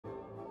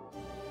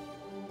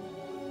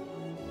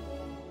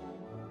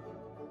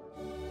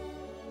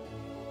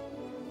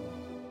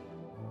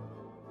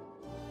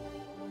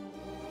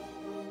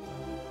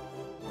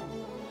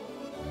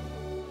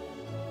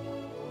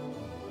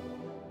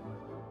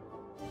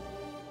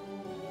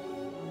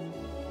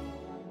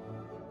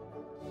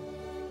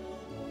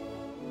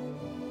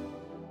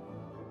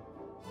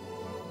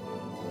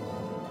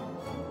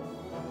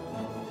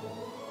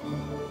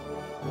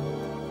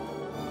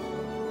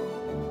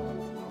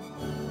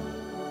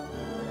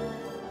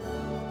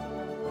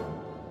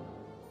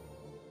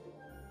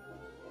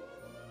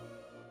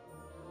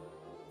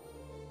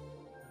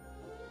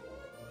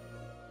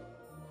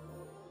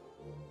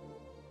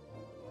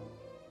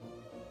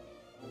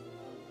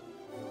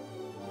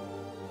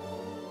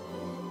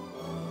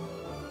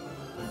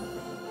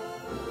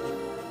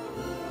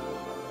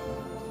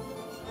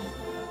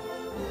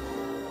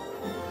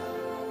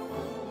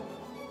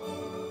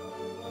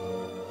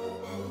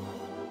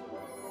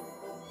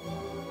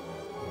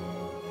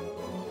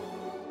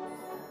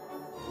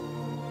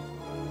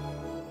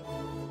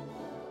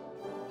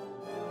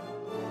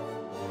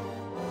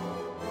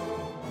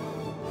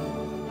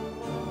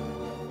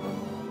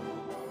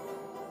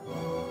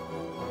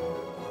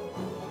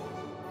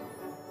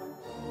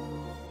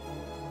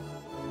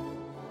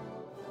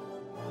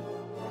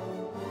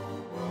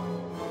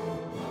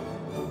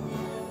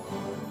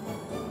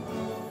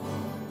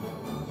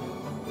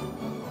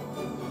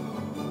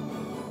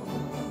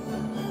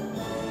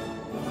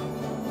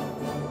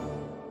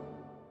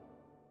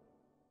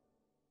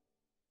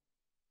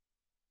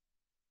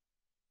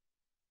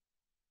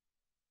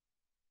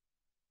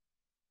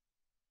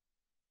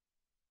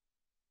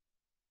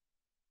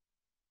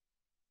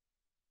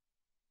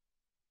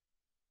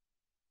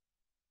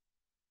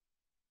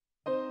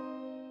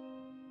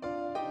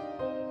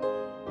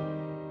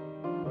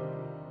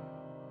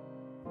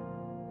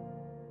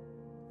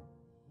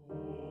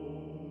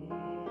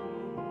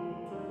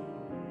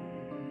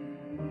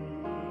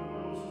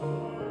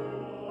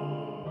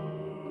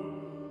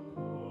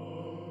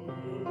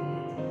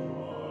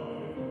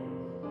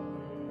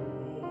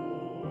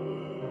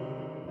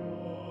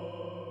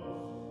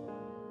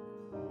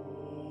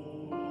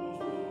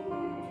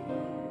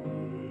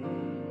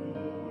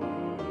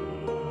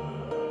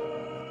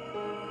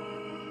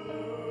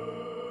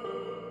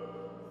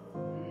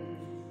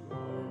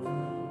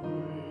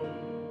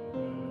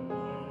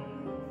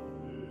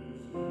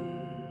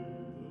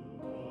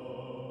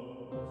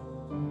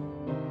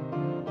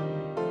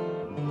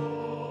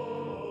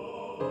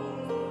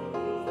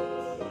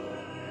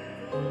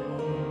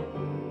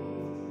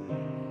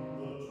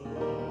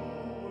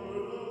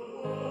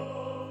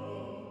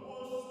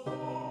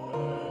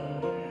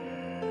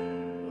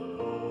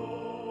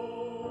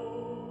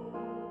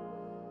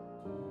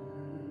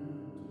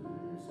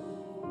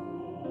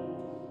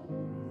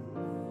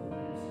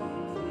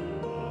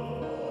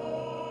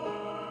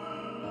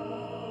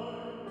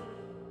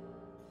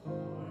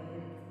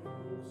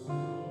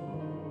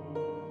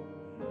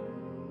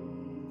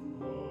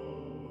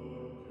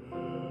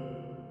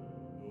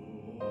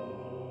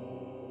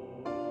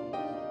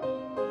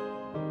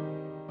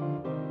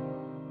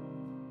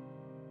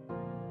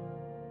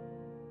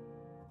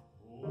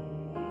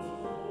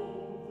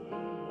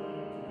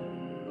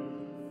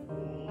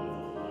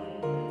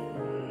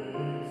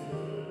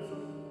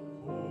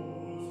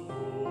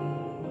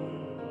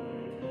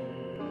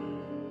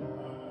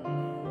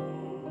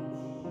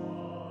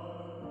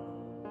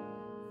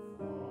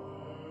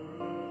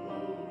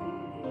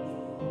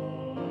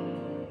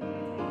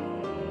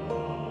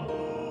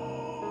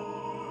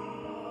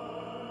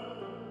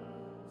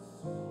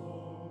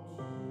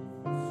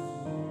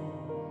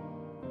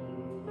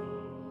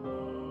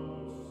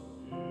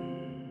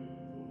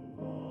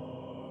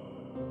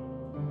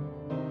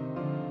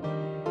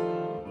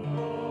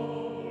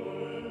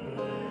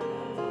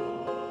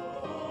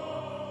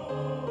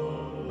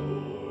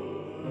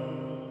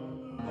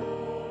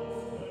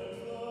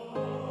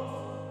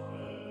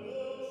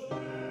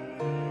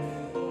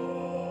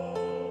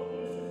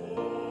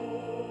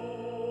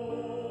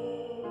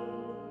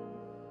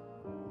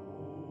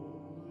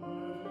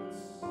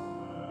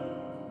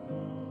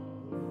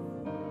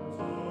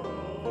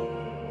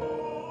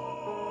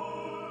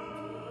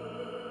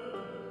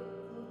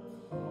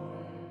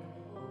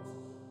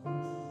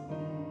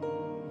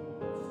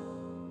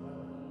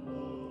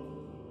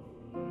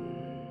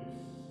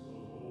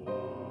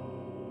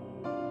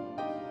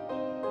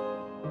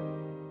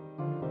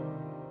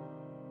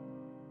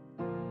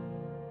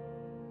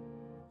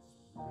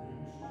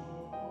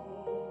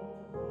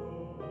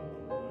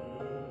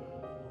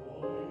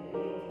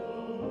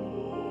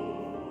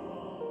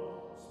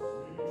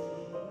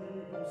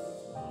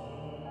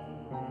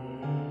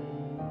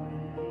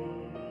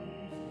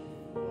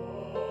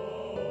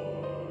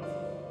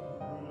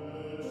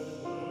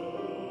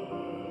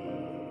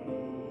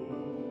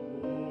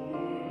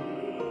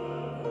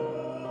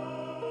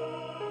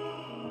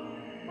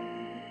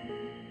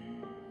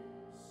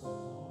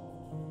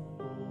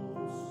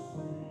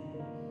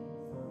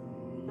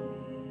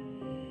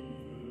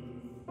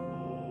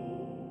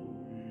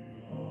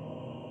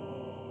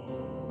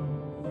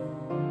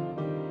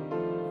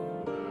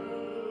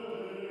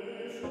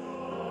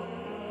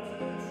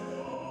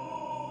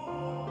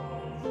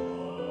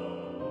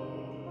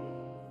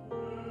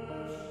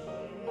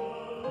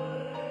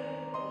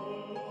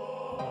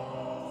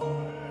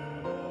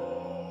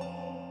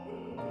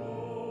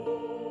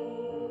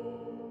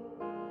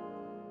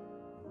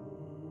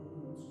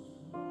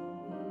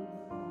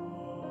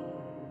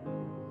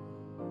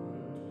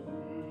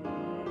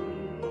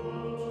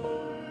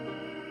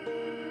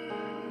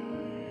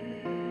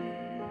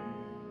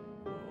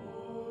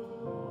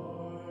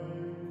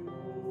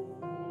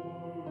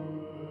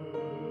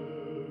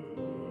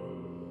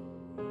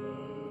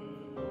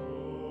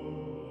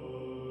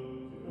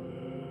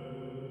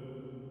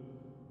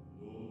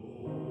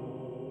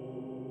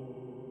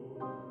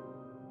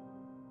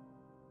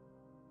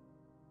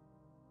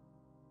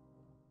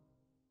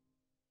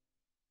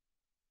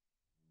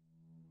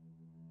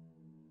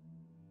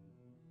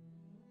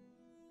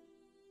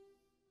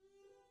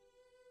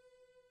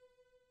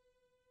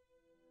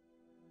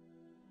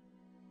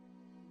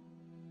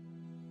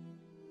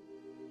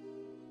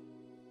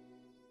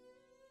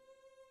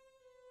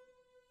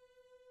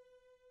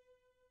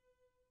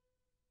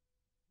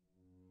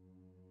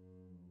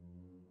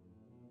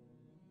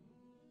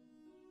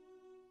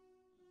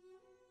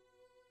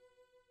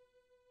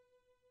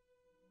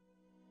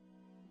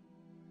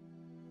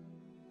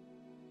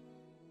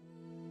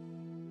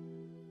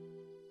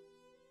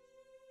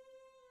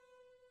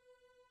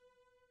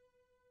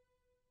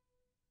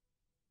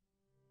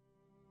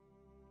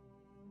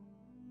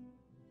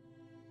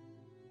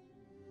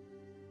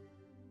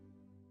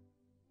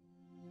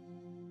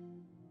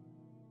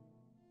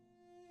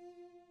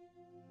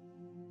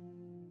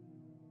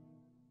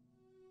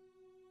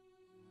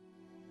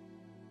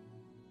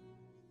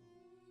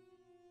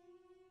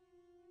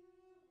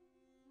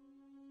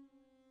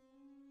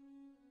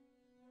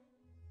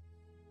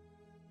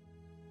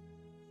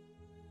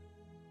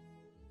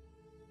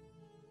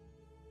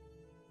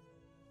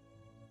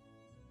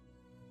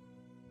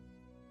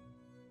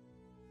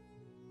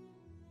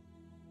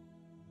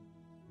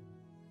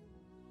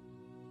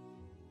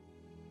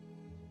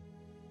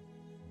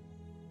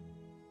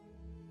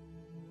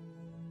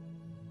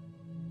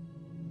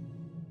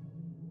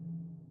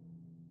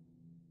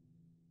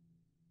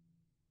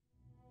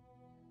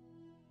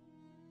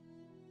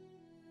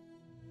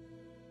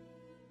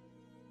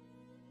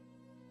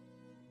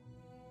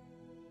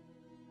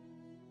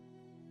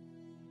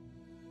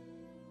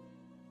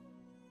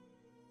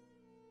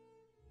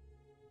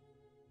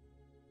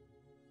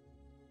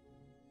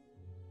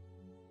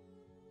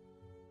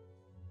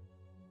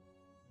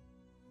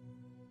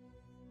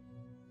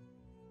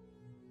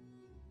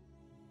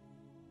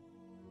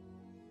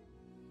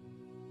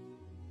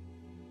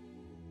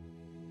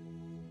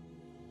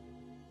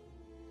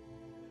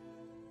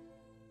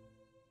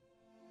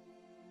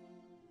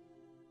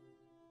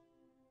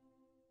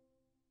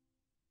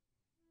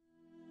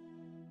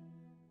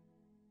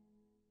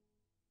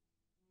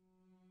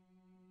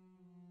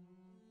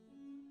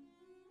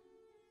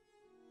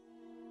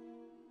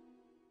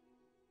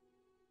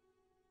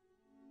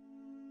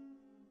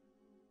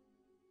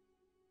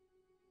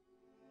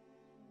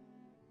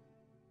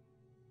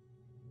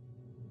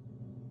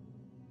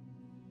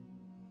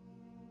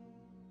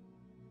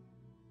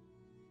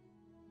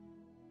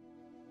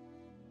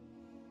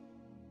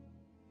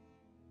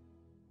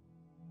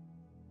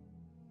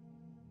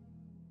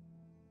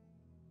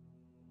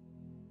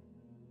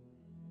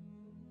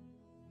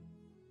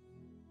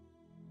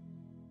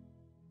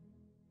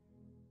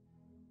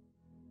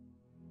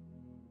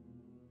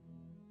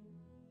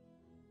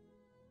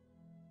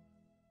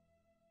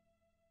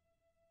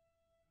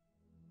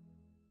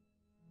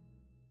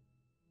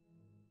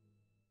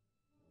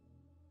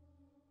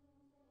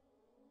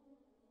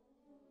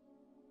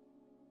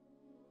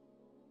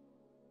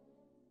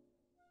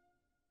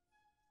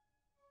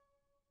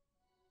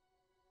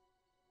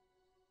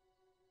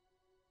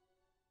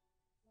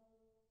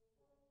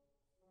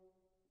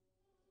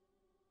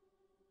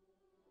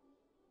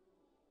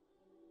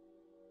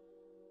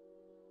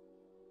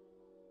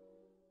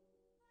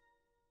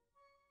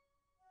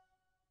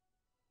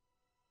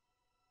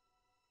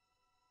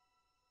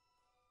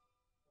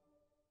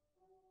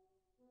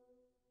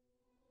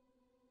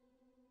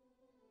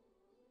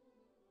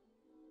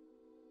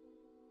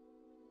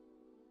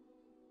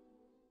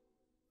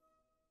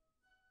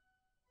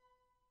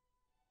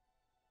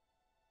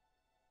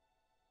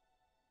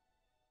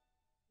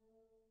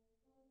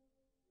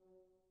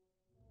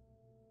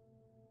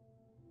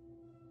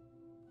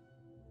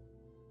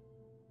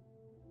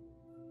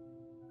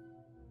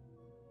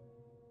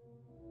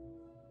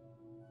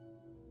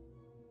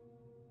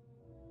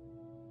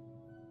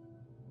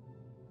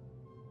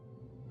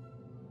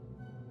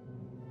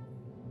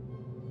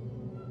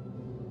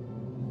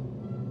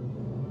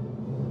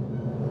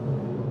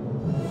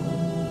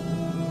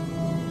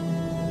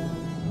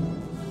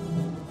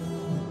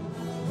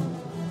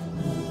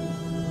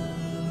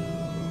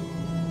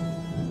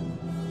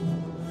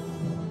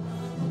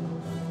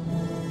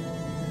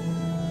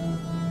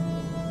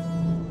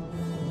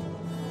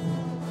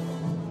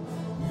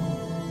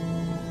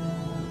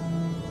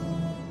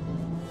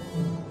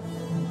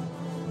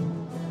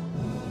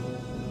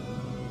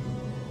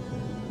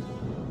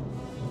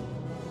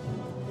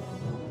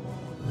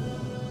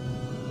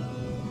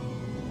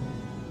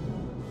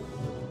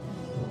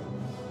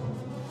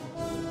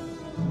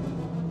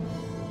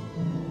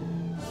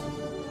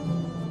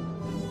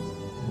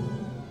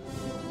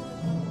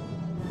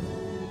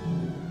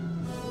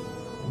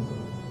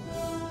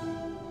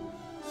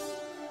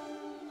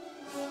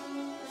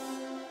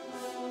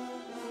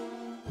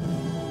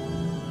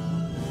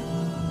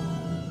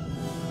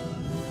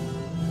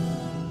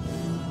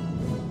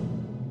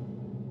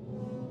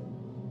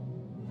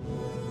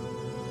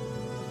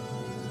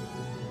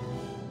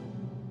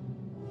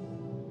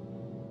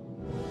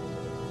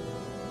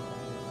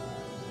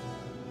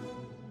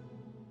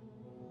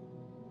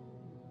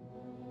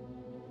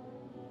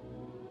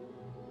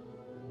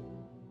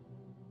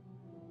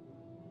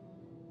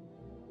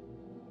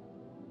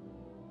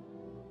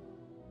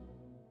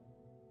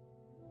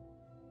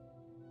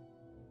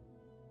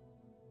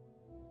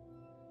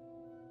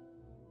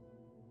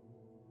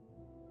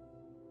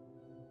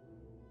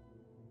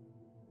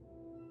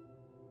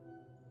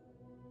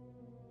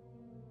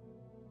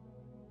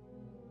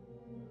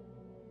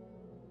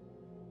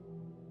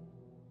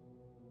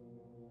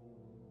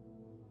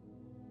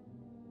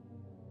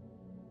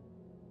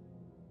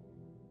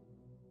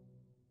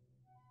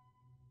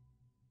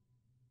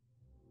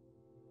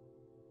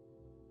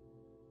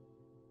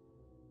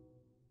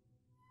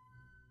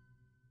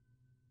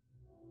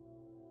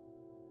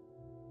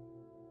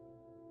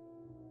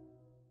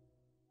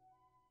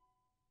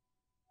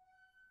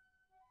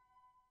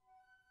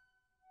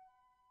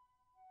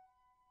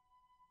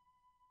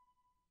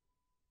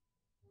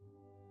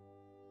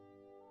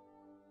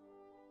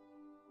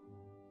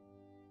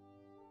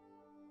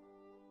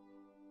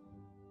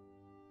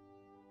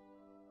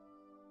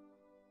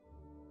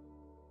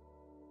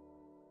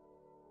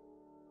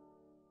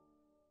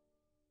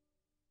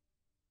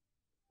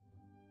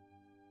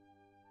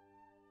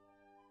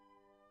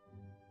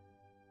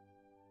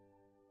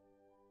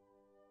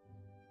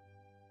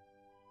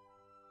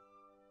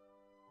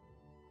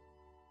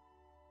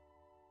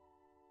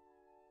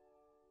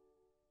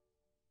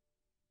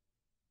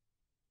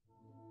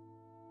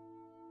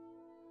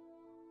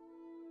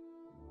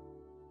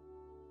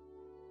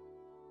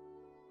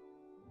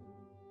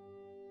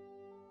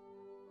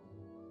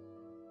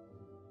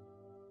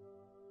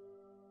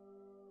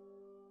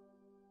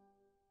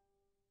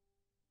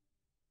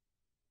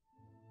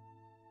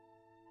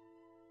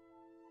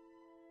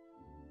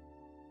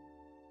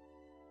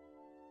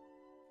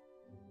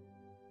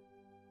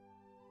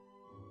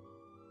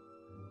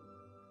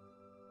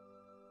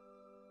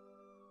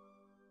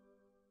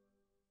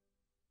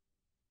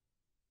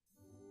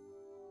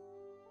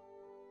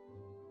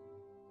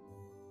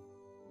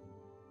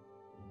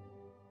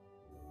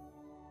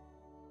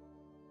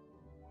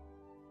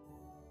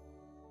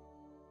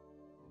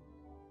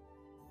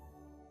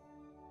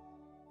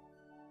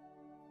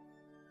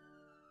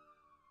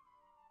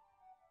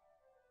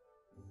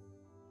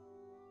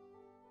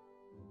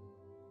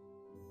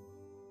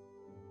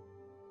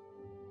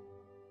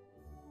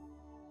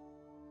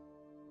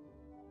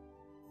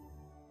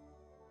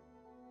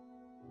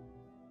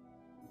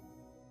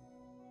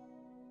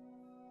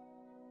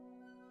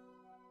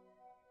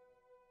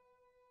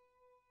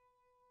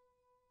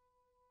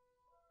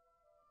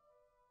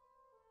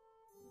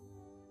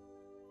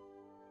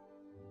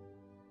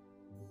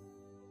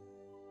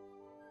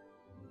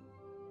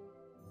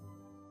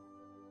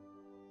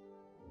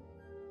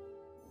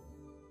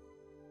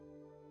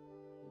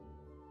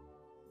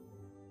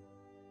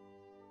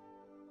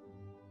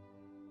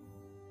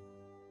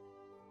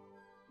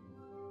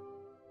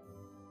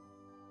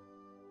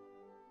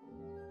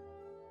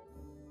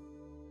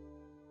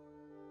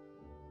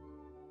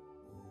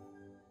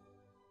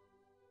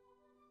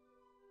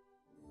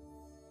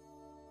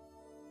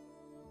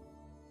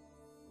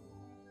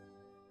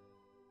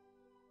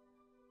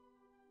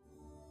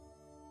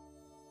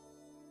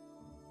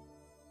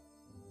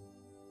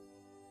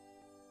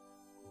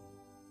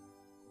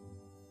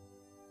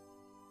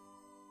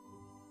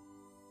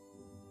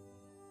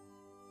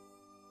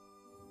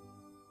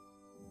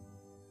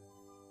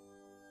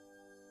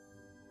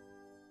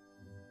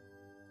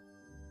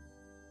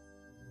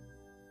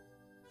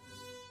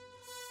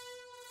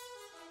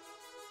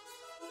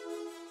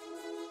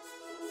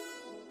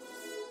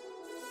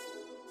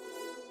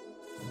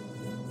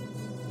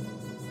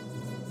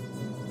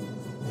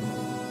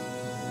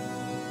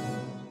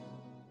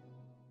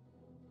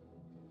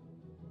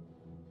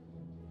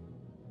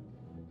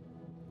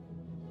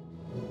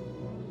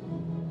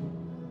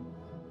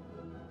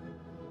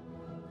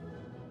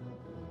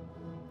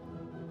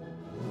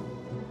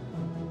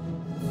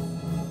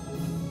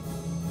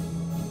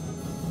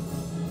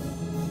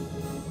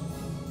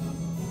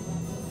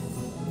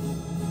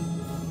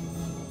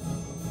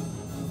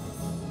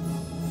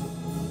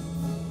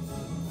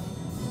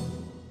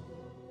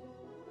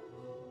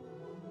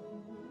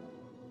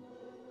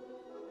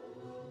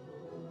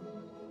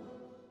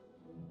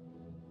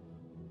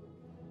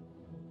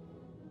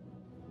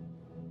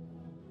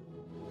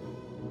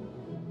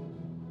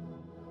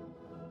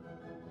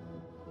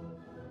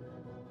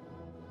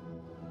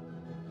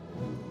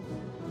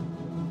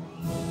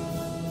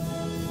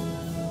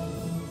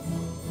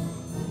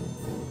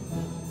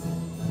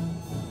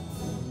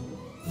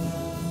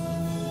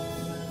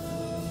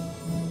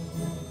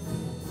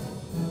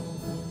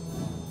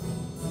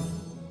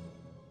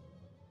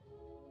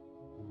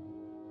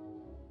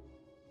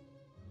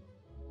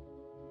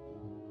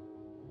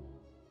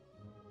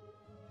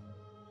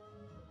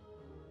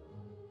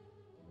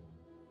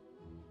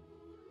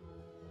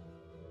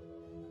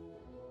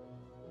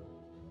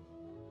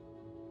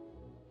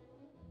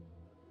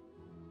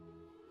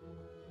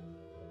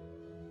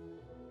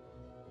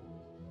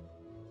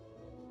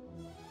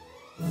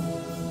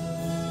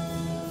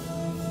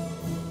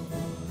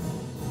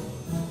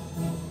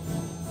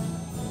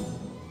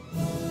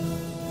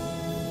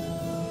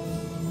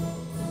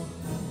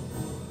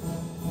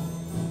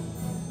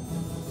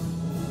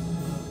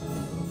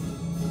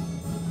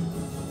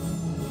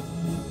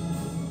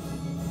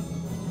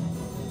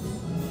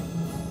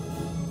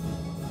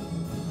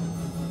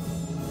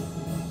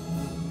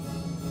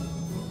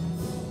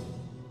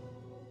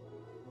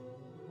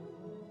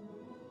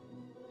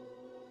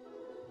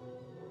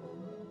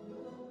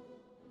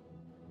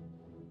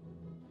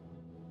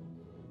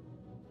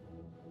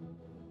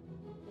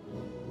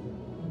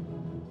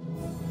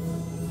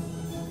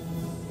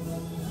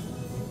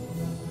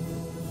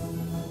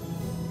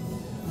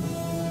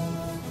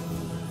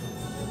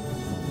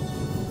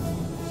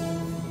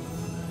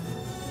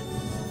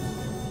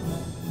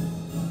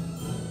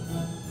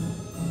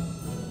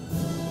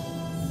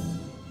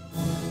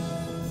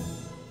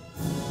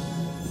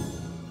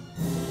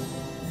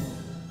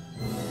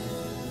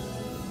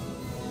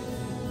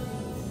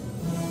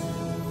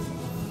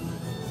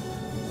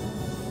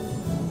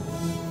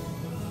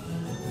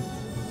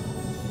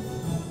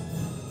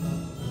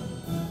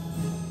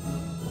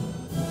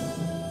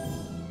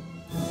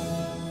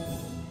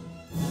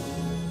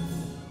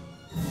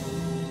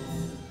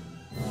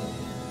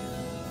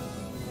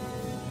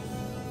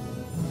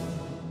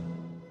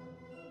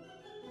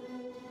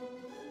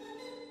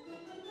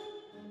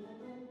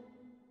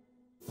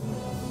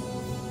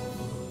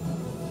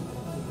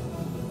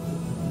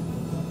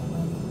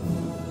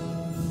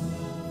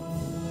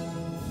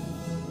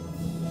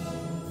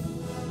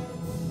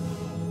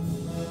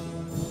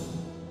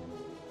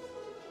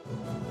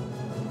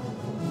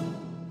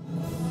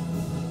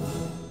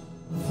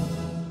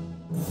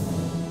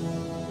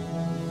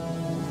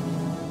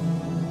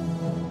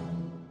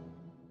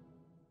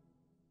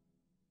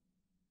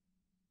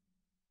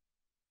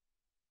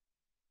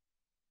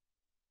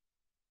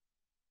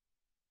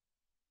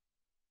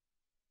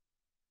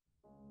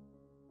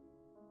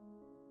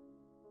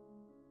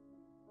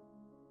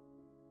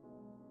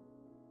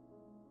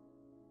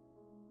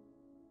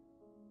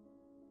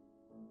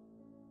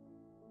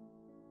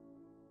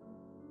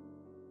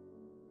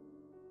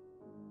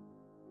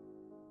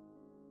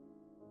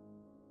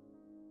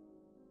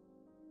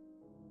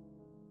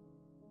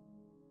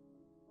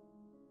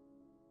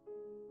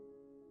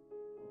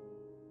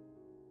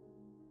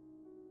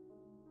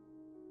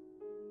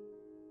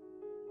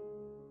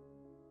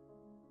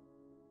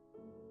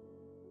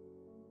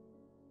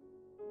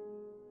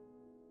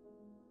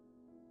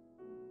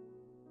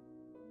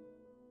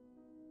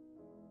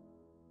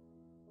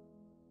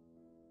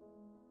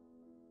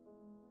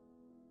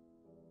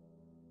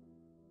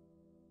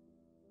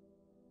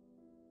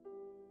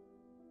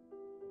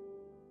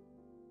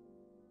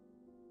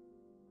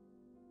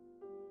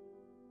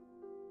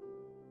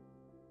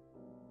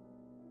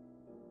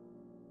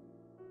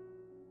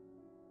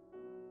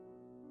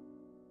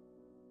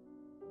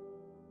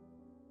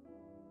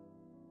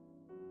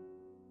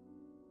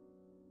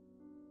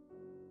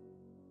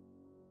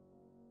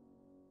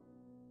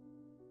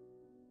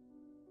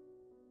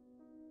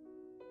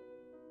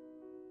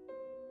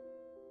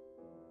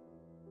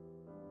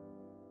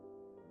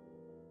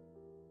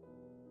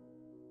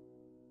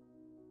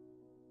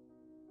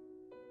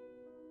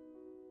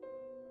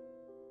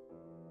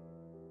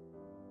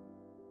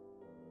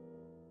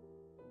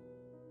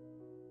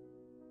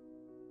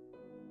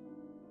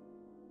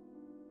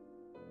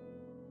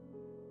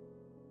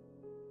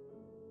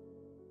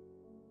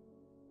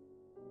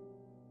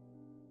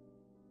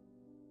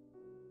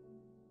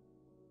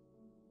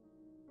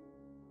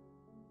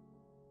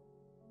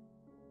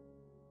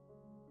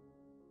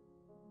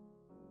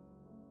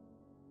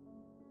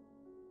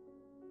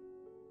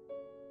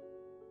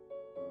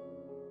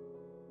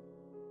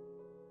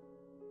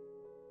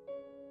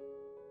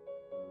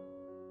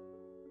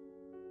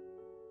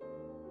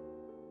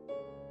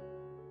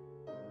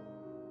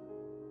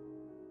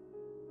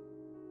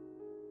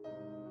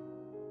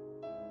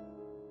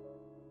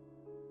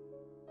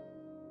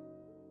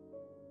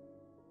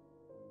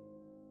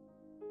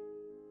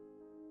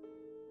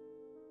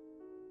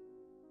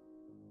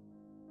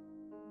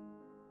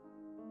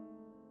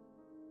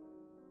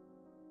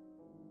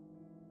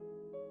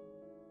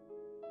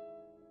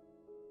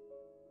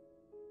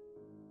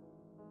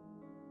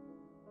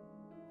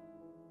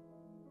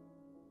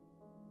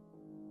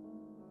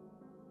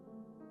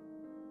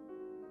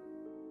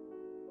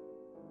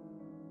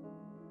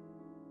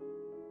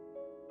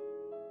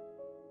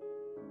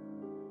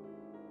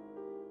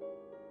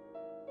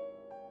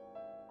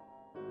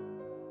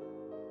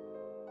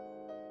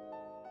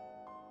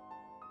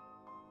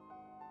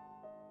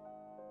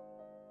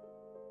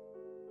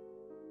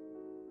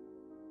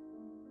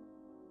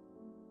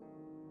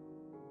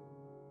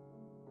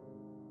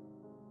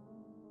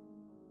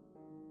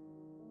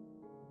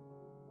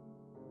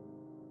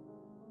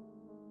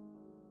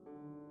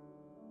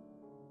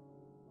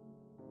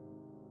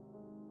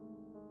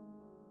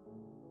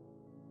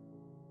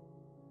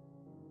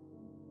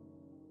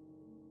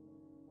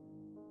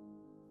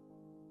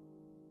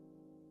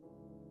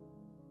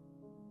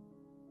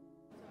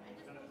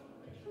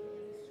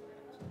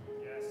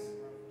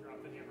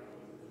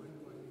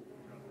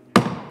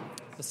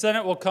The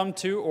Senate will come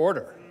to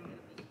order.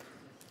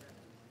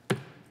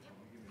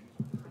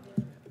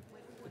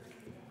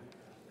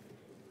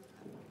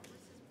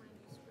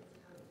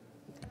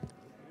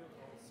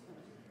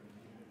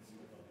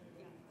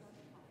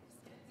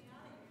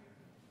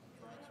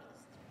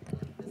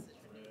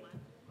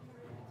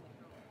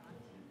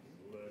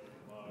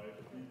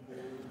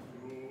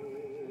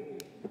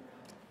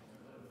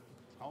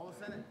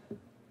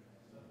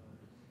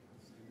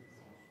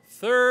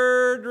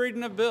 Third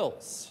reading of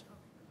bills.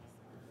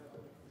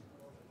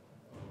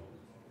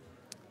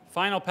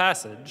 Final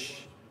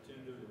passage.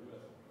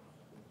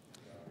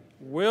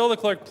 Will the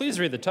clerk please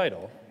read the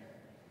title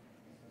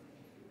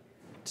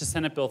to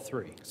Senate Bill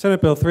 3?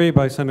 Senate Bill 3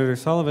 by Senator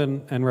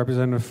Sullivan and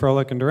Representative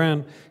Froelich and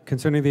Duran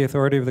concerning the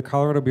authority of the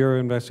Colorado Bureau of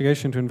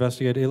Investigation to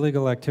investigate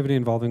illegal activity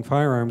involving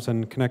firearms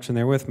and in connection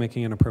therewith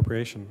making an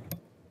appropriation.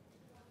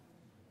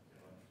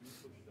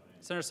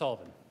 Senator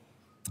Sullivan.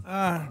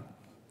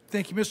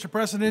 Thank you, Mr.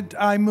 President.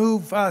 I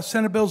move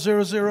Senate Bill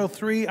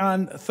 003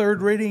 on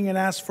third reading and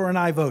ask for an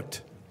aye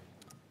vote.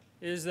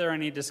 Is there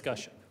any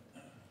discussion?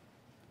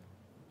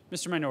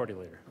 Mr. Minority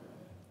Leader.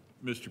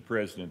 Mr.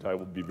 President, I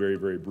will be very,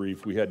 very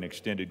brief. We had an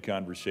extended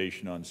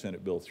conversation on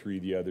Senate Bill 3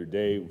 the other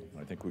day.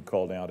 I think we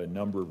called out a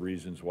number of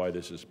reasons why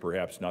this is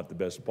perhaps not the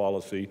best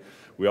policy.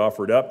 We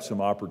offered up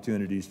some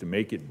opportunities to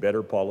make it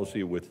better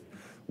policy with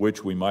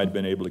which we might have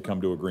been able to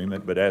come to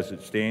agreement, but as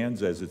it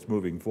stands, as it's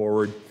moving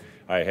forward,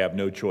 I have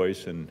no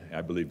choice, and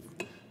I believe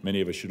many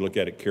of us should look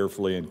at it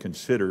carefully and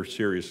consider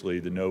seriously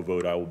the no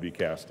vote I will be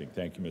casting.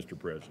 Thank you, Mr.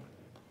 President.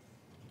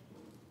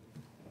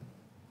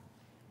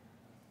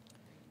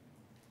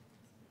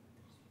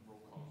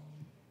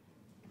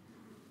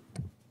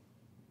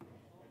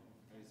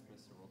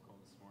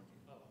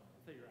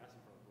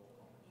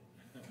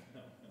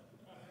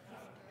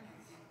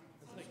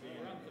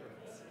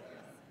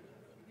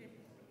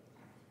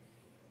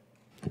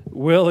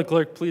 Will the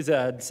clerk please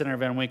add Senator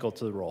Van Winkle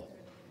to the roll?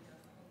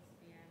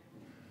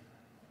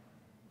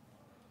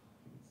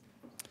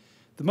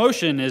 The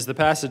motion is the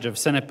passage of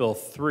Senate Bill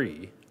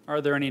 3.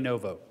 Are there any no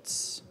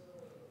votes?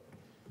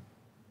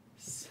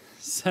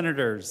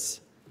 Senators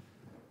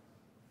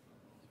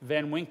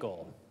Van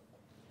Winkle,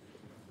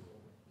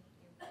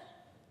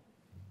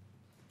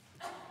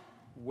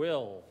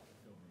 Will,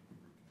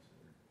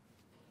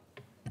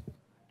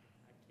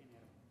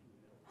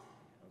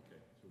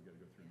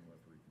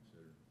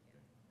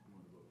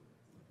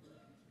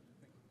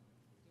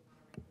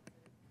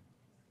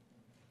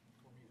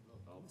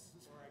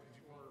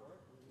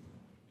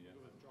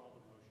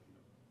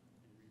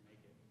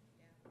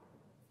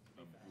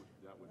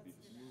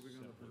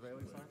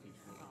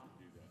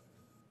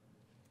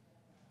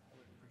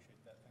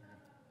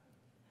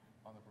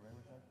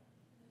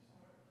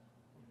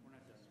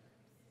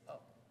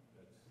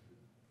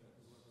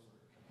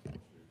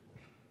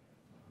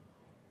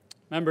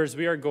 members,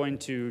 we are going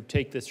to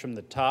take this from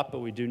the top, but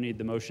we do need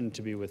the motion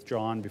to be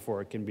withdrawn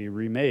before it can be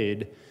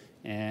remade,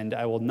 and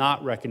I will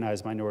not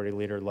recognize Minority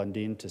Leader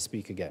Lundin to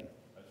speak again.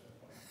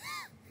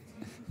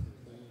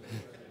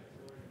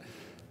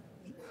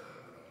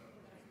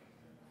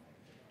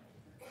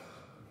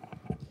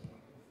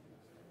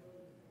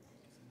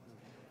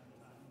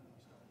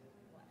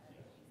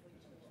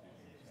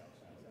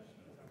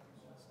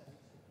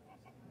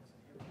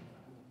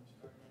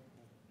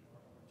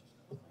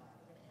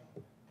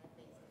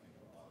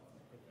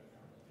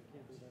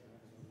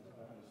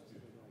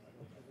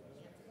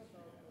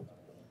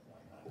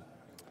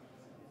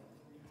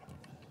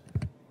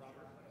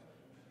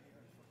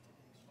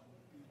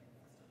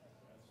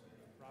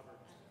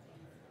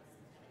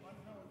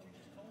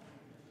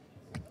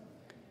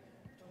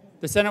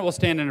 The Senate will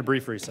stand in a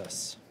brief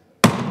recess.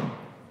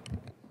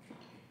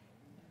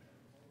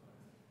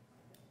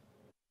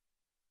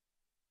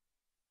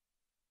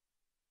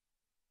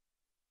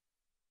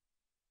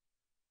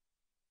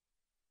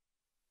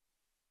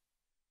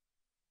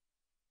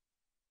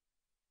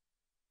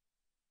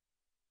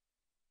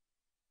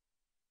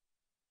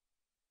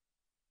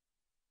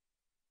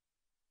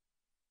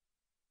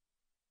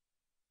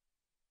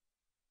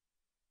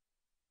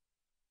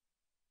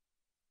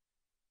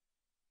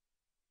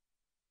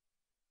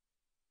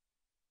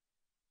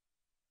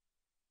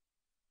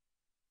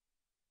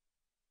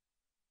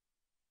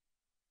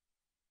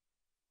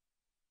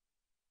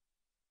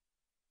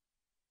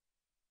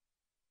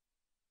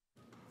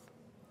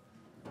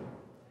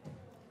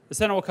 The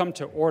Senate will come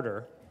to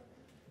order.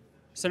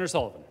 Senator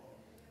Sullivan.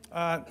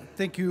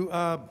 Thank you,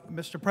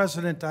 Mr.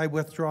 President. I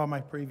withdraw my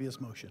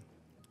previous motion.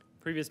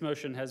 Previous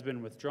motion has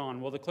been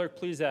withdrawn. Will the clerk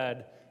please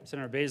add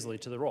Senator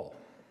Baisley to the roll?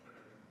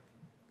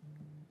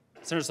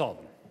 Senator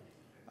Sullivan.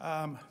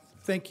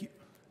 Thank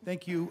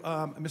you,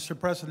 Mr.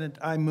 President.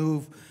 I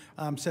move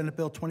Senate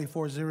Bill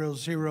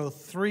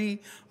 24003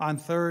 on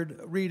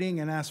third reading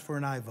and ask for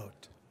an aye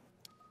vote.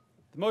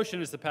 The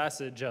motion is the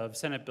passage of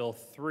Senate Bill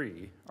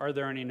 3. Are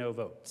there any no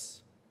votes?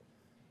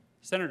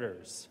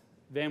 Senators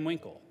Van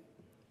Winkle,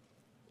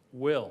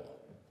 Will,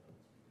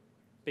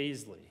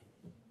 Baisley,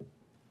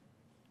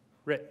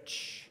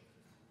 Rich,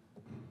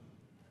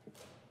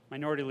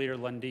 Minority Leader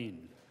Lundin,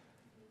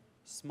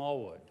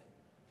 Smallwood,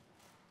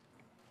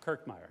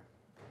 Kirkmeyer,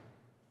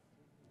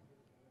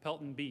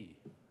 Pelton B,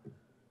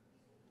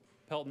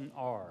 Pelton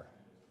R,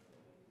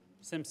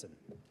 Simpson.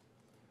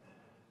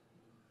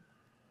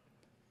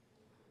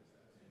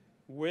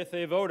 With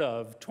a vote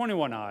of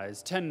 21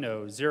 ayes, 10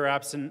 noes, 0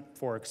 absent,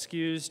 4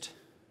 excused,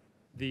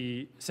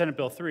 the Senate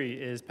Bill 3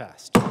 is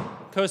passed.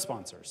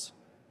 Co-sponsors.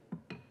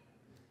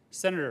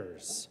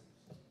 Senators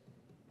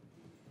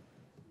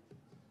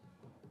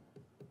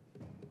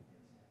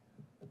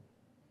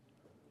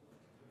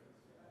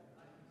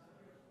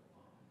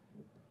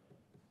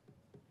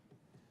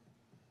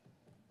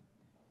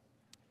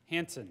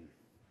Hanson,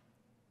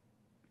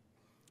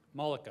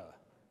 Mullica,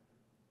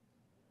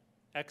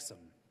 Exum,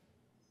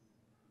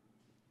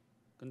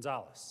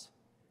 Gonzalez,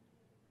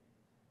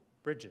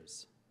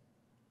 Bridges,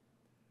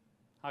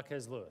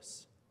 Jaquez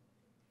Lewis,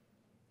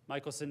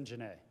 Michelson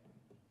Janae,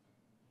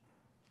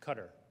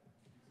 Cutter,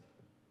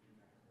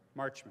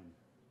 Marchman,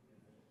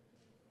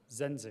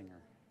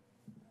 Zenzinger,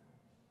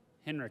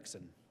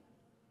 Henriksen,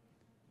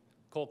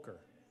 Kolker,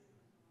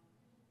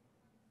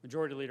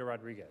 Majority Leader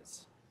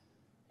Rodriguez,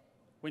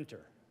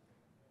 Winter,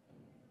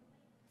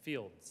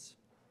 Fields.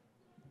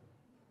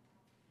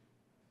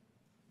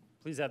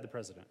 Please add the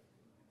president.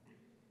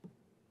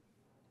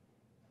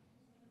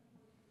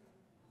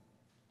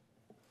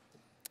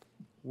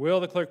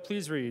 Will the clerk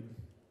please read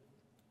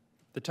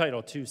the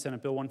title to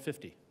Senate Bill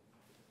 150?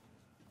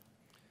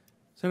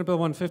 Senate Bill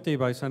 150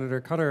 by Senator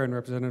Cutter and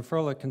Representative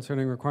Froelich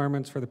concerning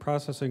requirements for the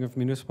processing of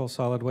municipal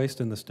solid waste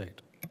in the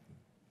state.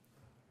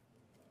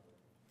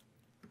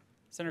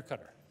 Senator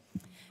Cutter.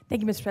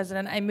 Thank you, Mr.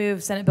 President. I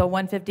move Senate Bill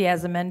 150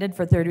 as amended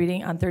for third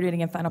reading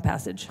and final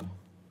passage.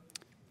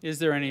 Is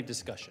there any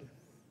discussion?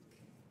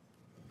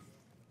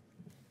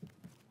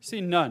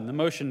 Seeing none, the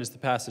motion is the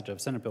passage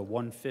of Senate Bill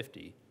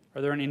 150.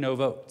 Are there any no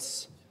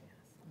votes?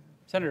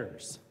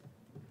 Senators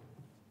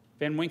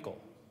Van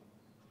Winkle,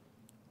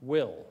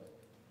 Will,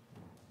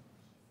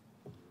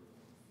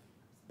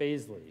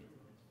 Baisley,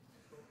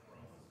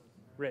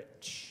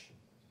 Rich,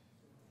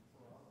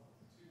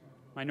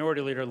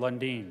 Minority Leader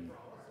Lundin,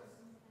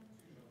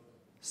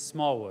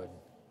 Smallwood,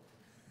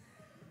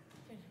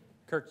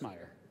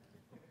 Kirkmeyer,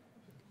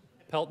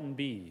 Pelton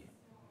B,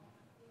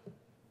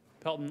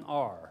 Pelton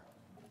R,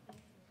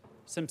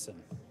 Simpson.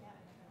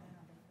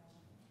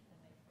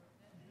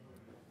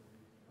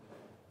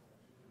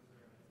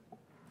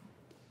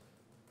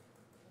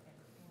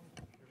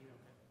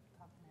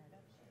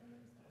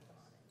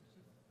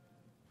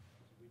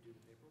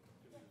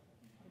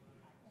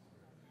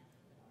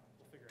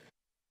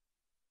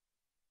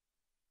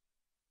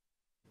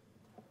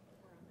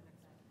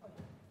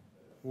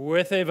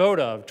 With a vote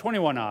of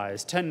 21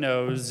 ayes, 10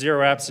 noes,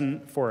 0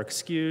 absent, 4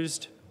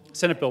 excused,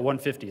 Senate Bill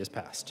 150 is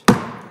passed.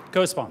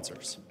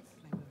 Co-sponsors.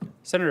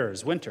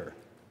 Senators Winter,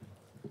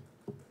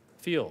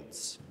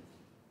 Fields,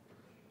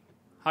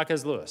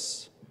 Jaquez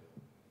Lewis,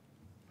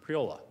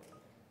 Priola,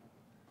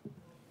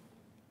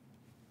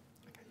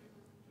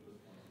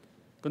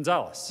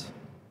 Gonzalez,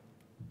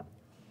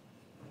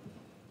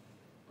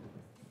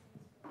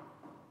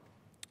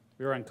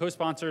 we are on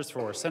co-sponsors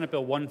for Senate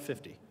Bill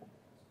 150.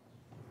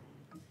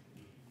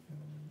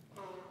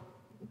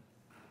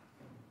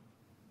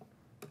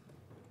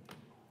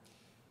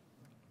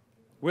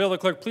 Will the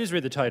clerk please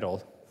read the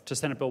title to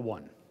Senate Bill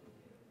 1?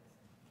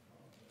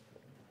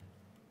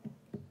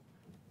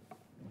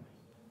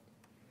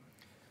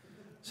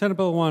 Senate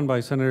Bill 1 by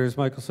Senators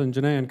Michelson,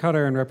 Janae, and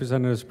Cutter and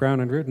Representatives Brown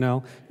and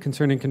Rutinel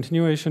concerning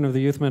continuation of the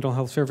Youth Mental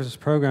Health Services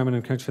Program and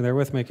in connection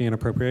therewith making an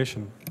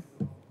appropriation.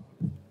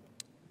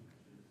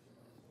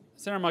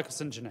 Senator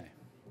Michelson, Janae.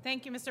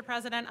 Thank you, Mr.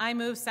 President. I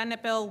move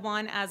Senate Bill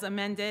 1 as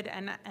amended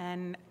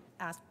and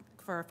ask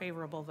for a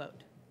favorable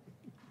vote.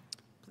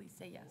 Please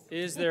say yes.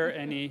 Is there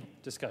any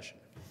discussion?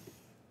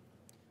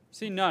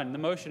 Seeing none, the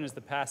motion is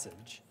the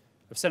passage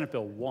of Senate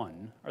Bill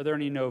 1. Are there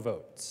any no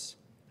votes?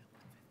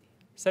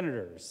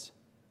 Senators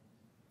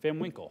Van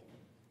Winkle,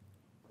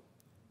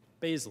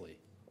 Baisley,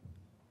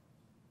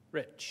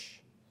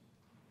 Rich,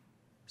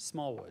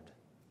 Smallwood,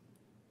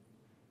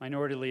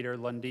 Minority Leader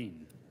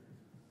Lundin,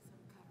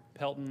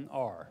 Pelton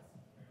R.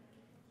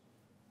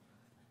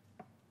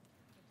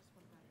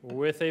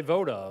 With a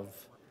vote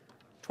of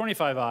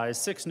 25 ayes,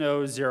 6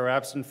 noes, 0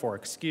 absent, 4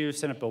 excused,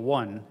 Senate Bill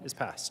 1 is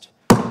passed.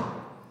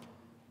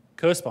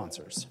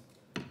 Co-sponsors,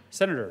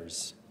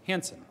 Senators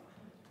Hanson,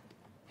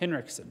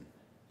 Henriksen,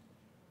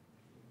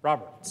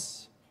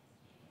 Roberts,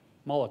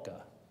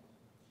 Mullica,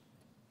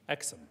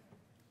 Exum,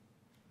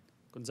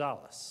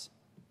 Gonzalez,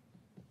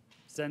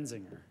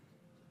 Zenzinger,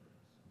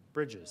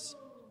 Bridges,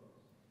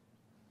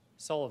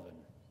 Sullivan,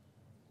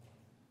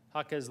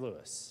 Jaquez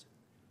Lewis,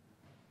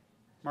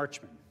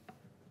 Marchman,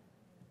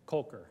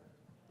 Kolker,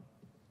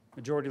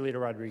 Majority Leader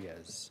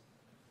Rodriguez,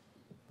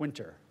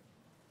 Winter,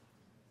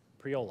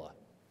 Priola.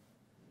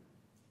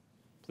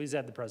 Please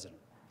add the president.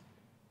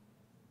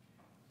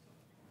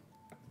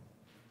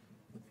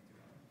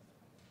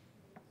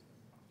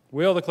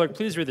 Will the clerk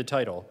please read the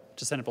title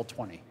to Senate Bill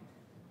 20?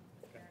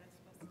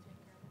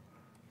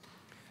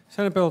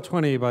 Senate Bill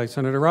 20 by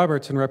Senator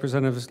Roberts and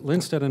Representatives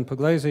Lindstedt and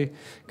Pugliese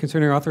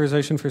concerning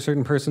authorization for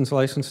certain persons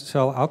licensed to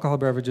sell alcohol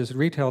beverages at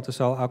retail to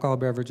sell alcohol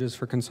beverages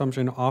for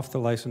consumption off the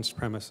licensed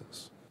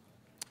premises.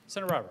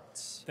 Senator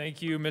Roberts.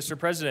 Thank you, Mr.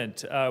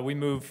 President. We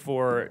move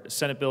for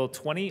Senate Bill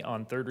 20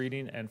 on third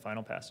reading and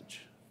final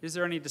passage. Is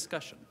there any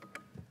discussion?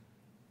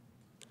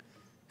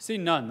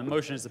 Seeing none, the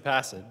motion is the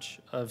passage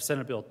of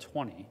Senate Bill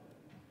 20.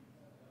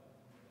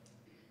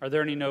 Are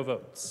there any no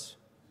votes?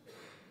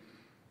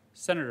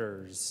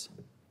 Senators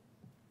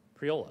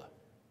Priola,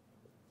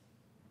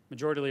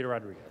 Majority Leader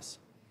Rodriguez.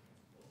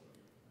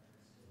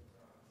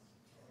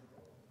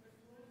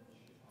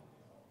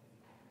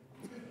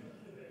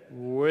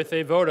 With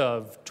a vote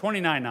of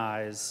 29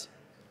 ayes,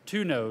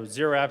 2 noes,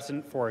 0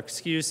 absent, 4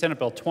 excused, Senate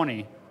Bill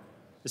 20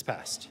 is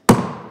passed.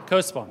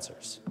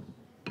 Co-sponsors,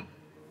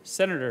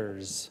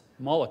 Senators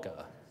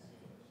Malika,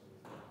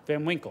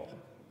 Van Winkle,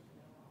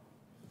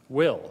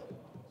 Will,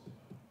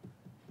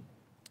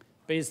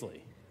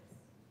 Baisley,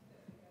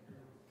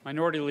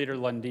 Minority Leader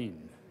Lundin,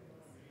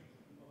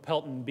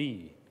 Pelton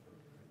B,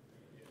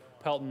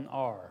 Pelton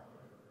R,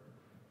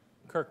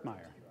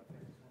 Kirkmeyer,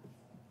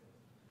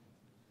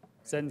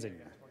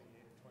 Zenzinger,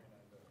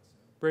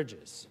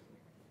 Bridges,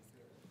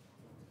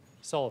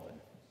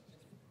 Sullivan,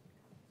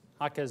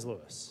 Jaquez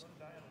Lewis,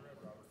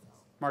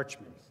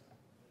 Marchman,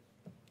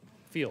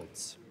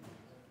 Fields.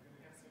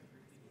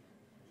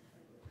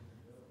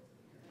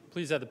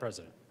 Please have the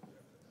president.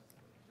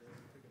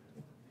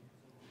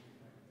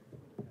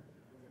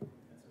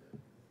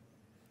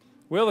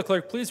 Will the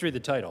clerk please read the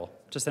title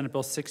to Senate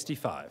Bill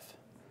 65?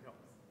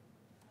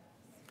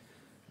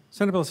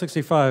 Senate Bill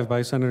 65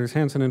 by Senators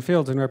Hansen and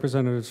Fields and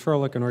Representatives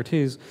Froelich and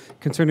Ortiz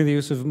concerning the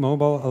use of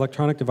mobile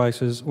electronic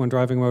devices when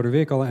driving a motor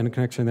vehicle and in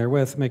connection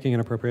therewith, making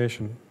an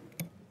appropriation.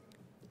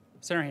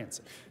 Senator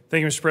Hansen.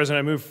 Thank you, Mr. President.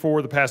 I move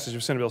for the passage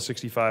of Senate Bill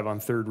 65 on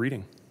third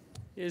reading.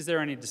 Is there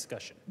any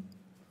discussion?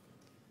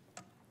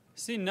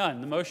 Seeing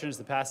none, the motion is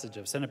the passage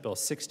of Senate Bill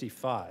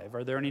 65.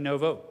 Are there any no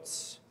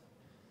votes?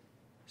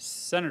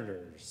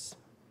 Senators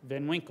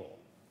Van Winkle,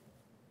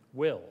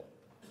 Will,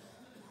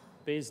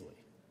 Baisley,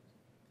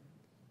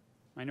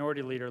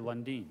 Minority Leader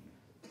Lundin,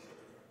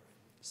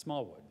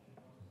 Smallwood,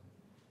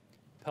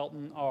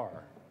 Pelton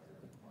R,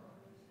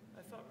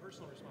 I thought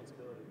personal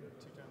responsibility, but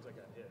 2 times I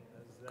got hit.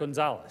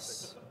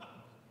 Gonzalez,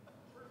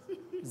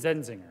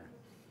 Zenzinger,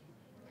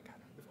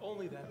 If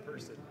only that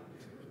person.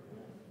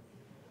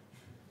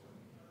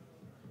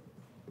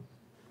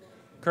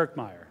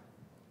 Kirkmeyer,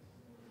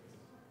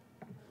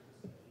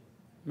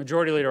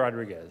 Majority Leader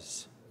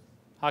Rodriguez,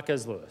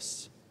 Jaquez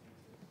Lewis,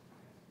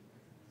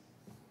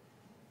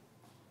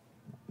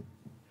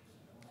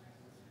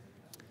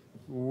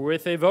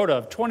 with a vote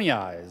of 20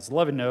 ayes,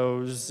 11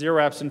 noes, 0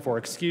 absent, 4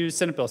 excused,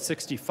 Senate Bill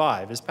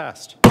 65 is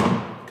passed.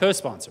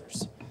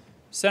 Co-sponsors,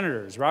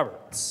 Senators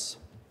Roberts,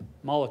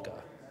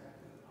 Malika,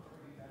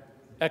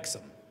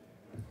 Exum,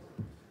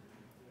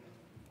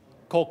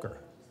 Kolker,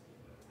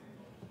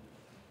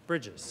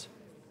 Bridges,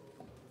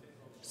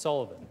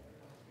 Sullivan,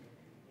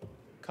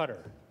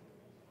 Cutter,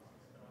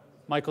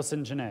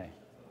 Michelson Janae,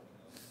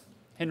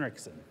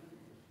 Henriksen,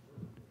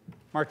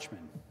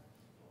 Marchman.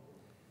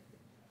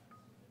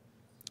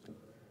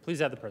 Please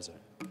have the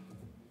president.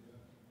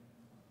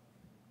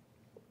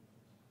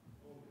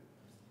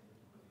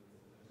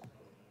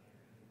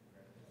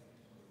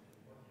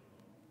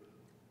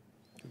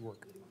 Good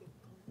work.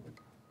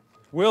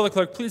 Will the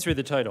clerk please read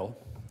the title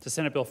to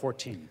Senate Bill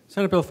 14?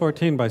 Senate Bill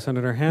 14 by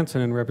Senator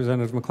Hansen and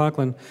Representative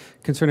McLaughlin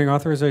concerning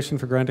authorization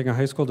for granting a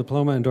high school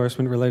diploma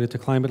endorsement related to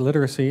climate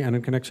literacy and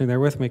in connection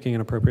therewith making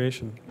an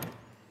appropriation.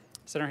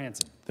 Senator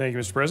Hansen. Thank you,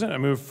 Mr. President. I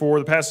move for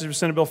the passage of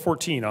Senate Bill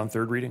 14 on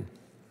third reading.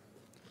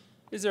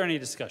 Is there any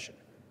discussion?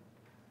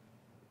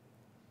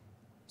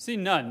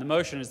 Seeing none, the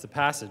motion is the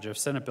passage of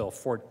Senate Bill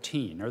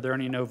 14. Are there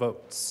any no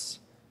votes?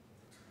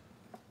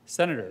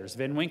 Senators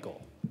Van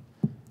Winkle,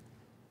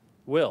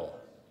 Will,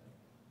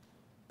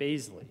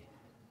 Baisley,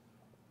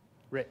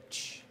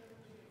 Rich,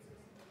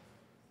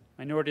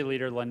 Minority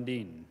Leader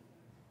Lundin,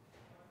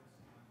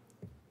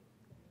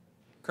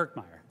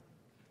 Kirkmeyer,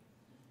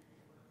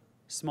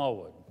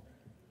 Smallwood,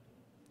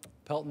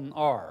 Pelton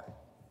R,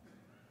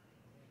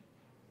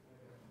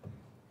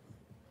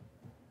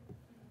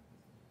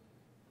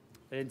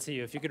 I didn't see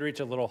you. If you could reach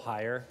a little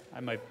higher,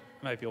 I might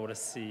be able to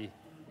see.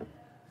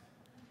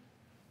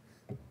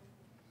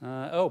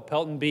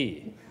 Pelton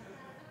B.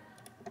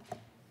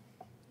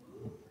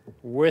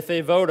 With a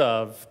vote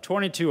of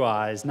 22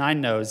 ayes, 9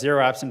 noes,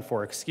 0 absent,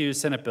 4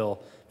 excused, Senate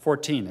Bill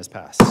 14 is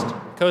passed.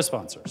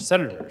 Co-sponsors,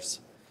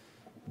 Senators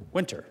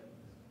Winter,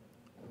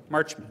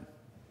 Marchman,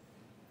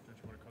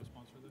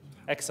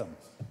 Exum,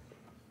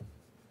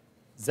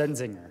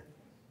 Zenzinger,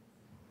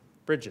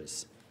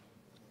 Bridges,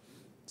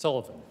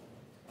 Sullivan,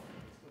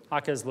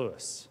 Jaquez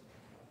Lewis,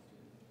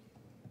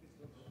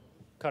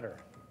 Cutter,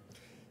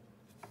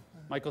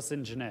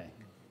 Michelson Janae,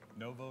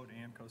 No vote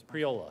and co-sponsor.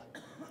 Priola,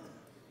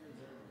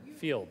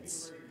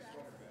 Fields,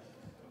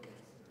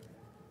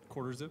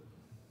 Quarter zip.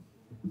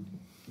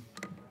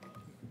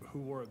 Who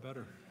wore it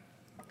better?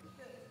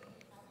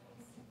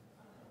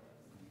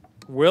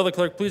 Will the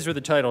clerk please read the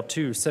title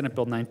to Senate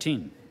Bill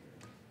 19?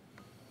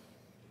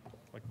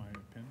 Like my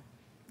pen?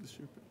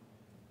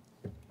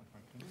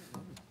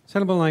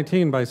 Senate Bill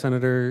 19 by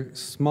Senator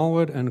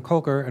Smallwood and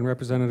Colker and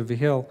Representative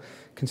Vihil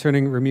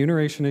concerning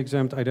remuneration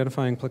exempt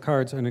identifying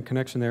placards and in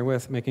connection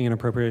therewith making an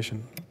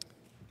appropriation.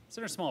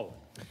 Senator Smallwood.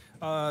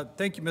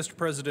 Thank you, Mr.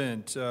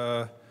 President.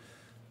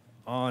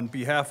 On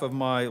behalf of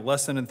my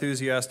less than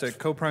enthusiastic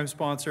co-prime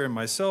sponsor and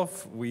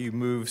myself, we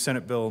move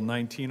Senate Bill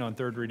 19 on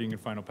third reading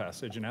and final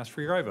passage and ask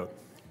for your aye vote.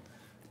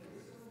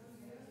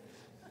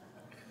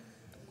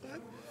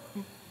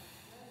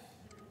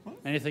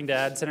 Anything to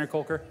add, Senator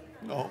Colker?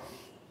 No.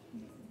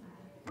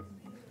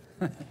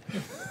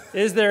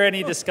 Is there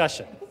any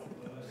discussion?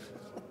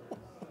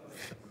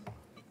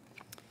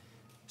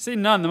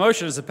 Seeing none, the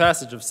motion is the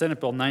passage of Senate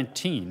Bill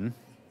 19.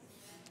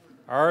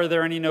 Are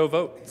there any no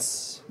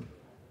votes?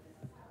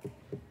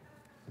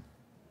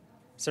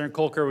 Senator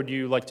Colker, would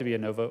you like to be a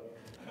no vote?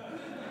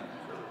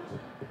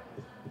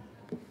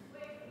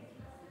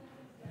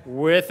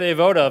 With a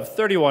vote of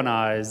 31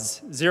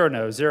 ayes, 0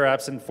 no, 0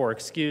 absent, 4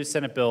 excused,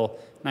 Senate Bill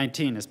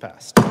 19 is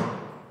passed.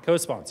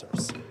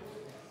 Co-sponsors.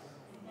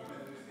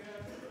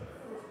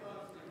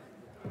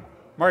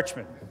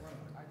 Marchman.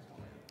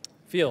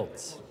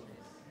 Fields.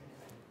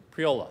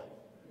 Priola.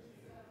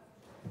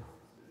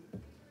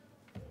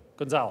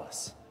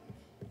 Gonzalez.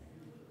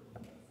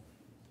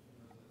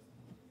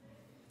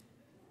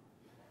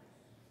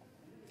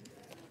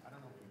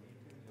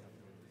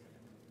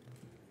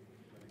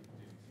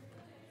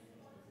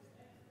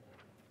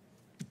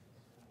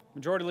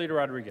 Majority Leader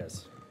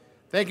Rodriguez.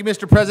 Thank you,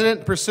 Mr.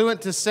 President.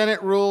 Pursuant to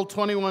Senate Rule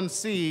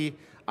 21C,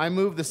 I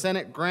move the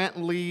Senate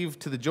grant leave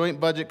to the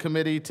Joint Budget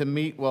Committee to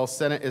meet while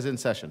Senate is in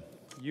session.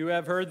 You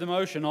have heard the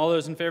motion. All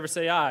those in favor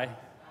say aye.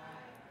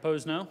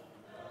 Opposed, no?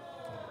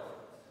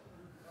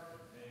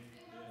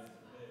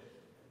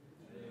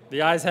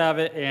 The ayes have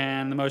it,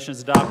 and the motion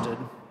is adopted.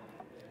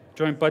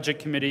 Joint Budget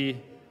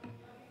Committee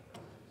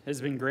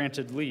has been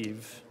granted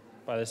leave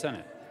by the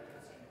Senate.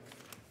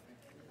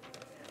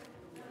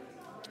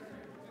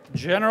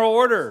 General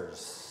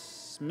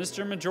orders.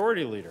 Mr.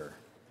 Majority Leader.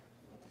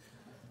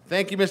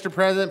 Thank you, Mr.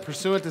 President.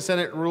 Pursuant to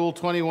Senate Rule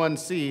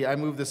 21C, I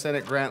move the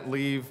Senate grant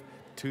leave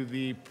to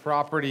the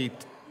Property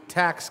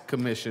Tax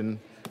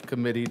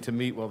Committee to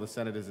meet while the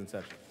Senate is in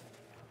session.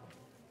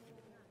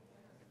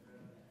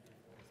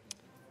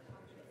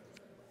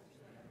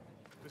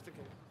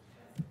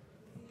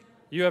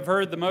 You have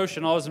heard the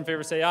motion. All those in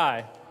favor say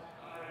aye.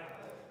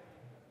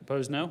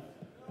 Opposed, no?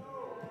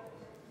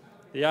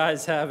 The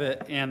ayes have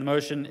it, and the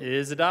motion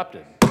is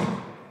adopted.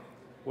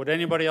 Would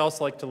anybody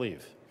else like to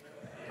leave?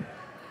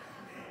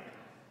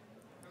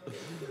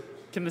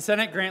 Can the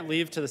Senate grant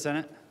leave to the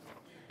Senate?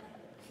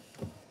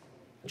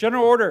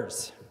 General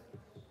orders.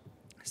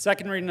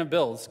 Second reading of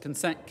bills,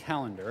 consent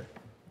calendar.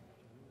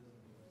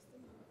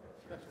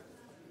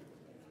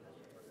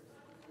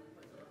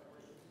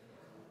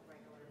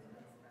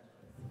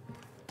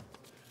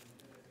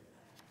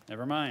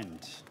 Never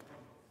mind.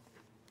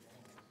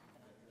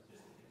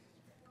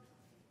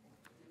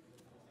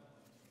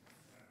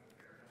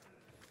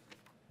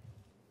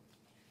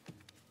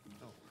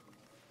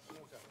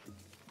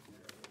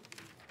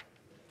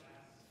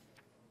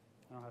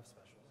 I don't have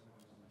specials.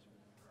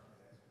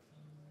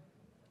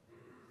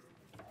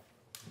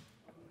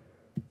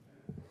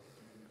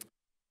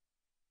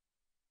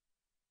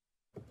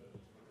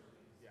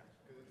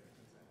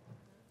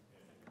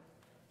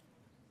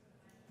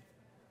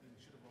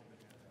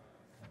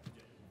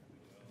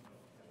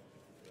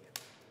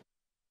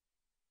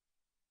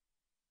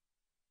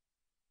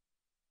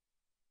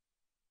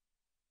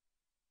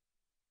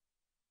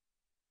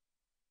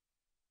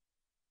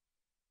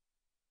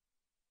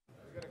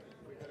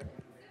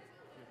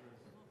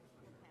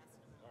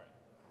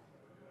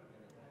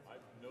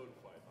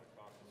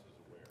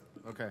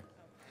 Okay.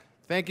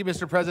 Thank you,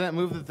 Mr. President.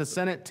 Move that the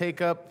Senate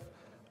take up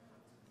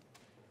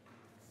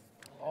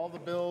all the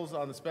bills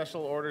on the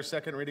special order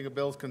second reading of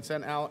bills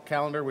consent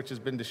calendar, which has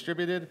been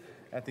distributed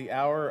at the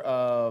hour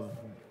of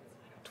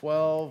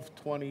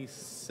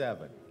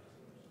 12:27.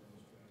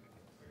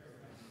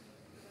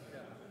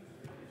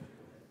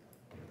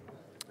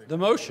 The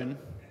motion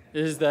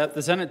is that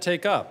the Senate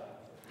take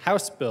up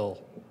House Bill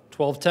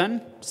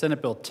 1210,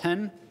 Senate Bill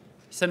 10,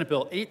 Senate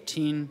Bill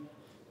 18,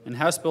 and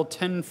House Bill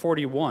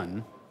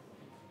 1041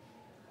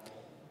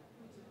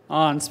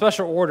 on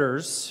special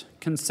orders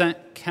consent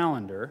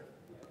calendar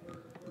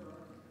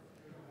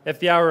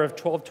at the hour of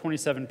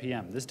 12:27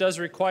 p.m. This does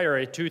require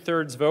a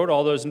 2/3 vote.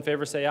 All those in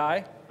favor say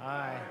aye.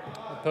 Aye.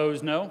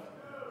 Opposed, no.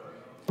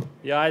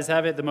 The ayes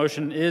have it. The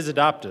motion is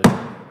adopted.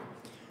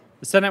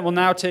 The Senate will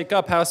now take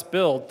up House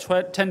Bill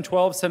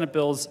 1012, Senate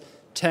Bills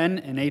 10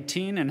 and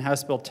 18, and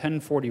House Bill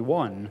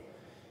 1041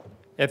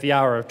 at the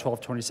hour of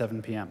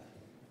 12:27 p.m.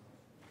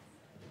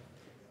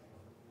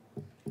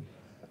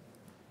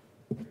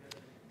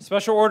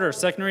 Special order,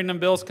 second reading of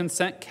bills,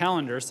 consent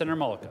calendar. Senator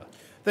Mullica.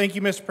 Thank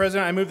you, Mr.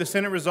 President. I move the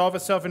Senate resolve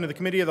itself into the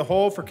Committee of the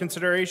Whole for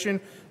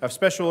consideration of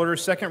special order,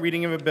 second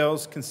reading of a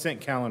bill's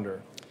consent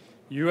calendar.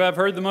 You have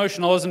heard the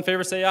motion. All those in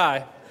favor say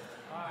aye.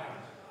 Aye.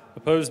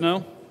 Opposed,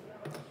 no.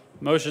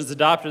 Motion is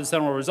adopted. The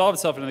Senate will resolve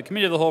itself into the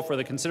Committee of the Whole for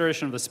the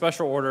consideration of the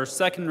special order,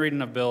 second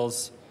reading of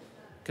bills,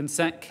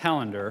 consent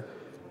calendar,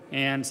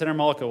 and Senator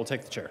Malika will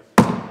take the chair.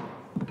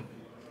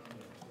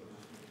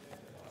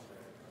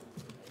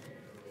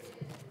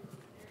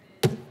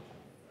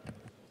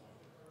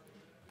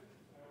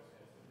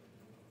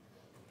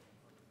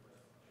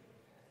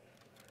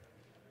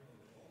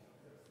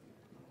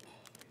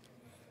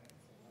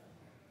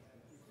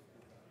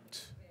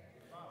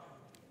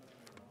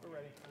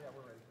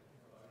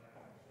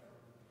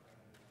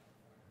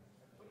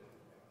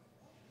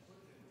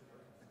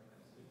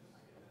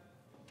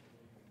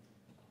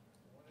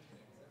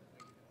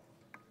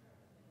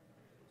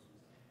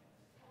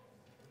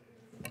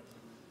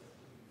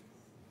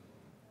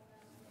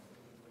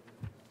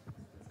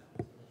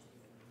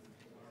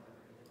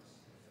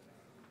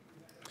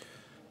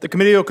 The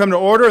committee will come to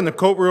order and the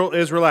court rule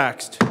is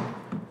relaxed.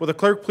 Will the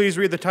clerk please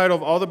read the title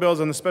of all the bills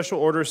on the special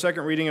order,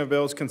 second reading of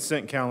bills,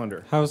 consent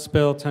calendar? House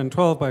Bill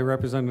 1012 by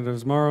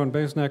Representatives Morrow and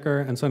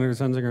Basenecker and Senators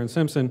Enzinger and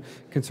Simpson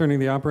concerning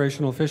the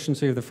operational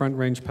efficiency of the Front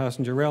Range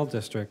Passenger Rail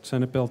District.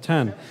 Senate Bill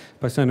 10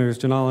 by Senators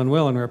Janal and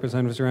Will and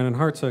Representatives Duran and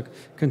Hartsook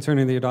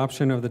concerning the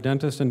adoption of the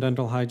Dentist and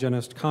Dental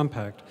Hygienist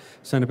Compact.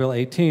 Senate Bill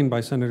 18 by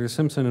Senators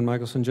Simpson and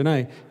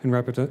Michelson-Janay and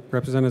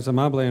Representatives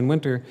Amable and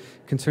Winter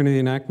concerning the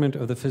enactment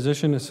of the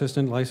Physician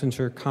Assistant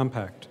Licensure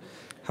Compact.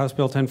 House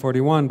Bill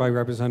 1041 by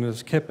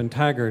Representatives Kipp and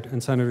Taggart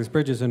and Senators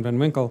Bridges and Van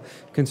Winkle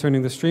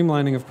concerning the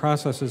streamlining of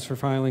processes for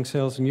filing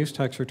sales and use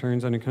tax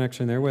returns and in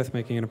connection therewith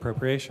making an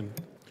appropriation.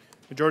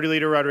 Majority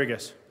Leader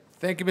Rodriguez.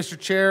 Thank you, Mr.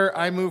 Chair.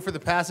 I move for the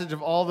passage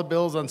of all the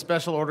bills on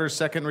special orders,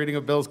 second reading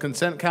of bills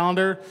consent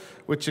calendar,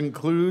 which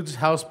includes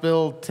House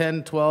Bill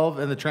 1012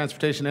 and the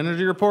Transportation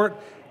Energy Report,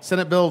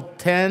 Senate Bill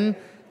 10,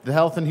 the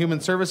Health and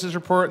Human Services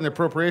Report and the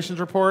Appropriations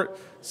Report,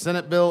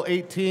 Senate Bill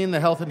 18, the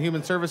Health and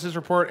Human Services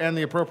Report and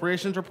the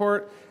Appropriations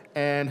Report,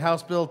 and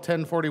House Bill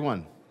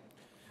 1041.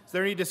 Is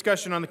there any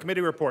discussion on the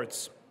committee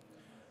reports?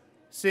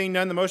 Seeing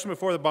none, the motion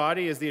before the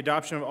body is the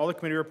adoption of all the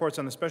committee reports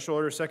on the special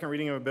order, second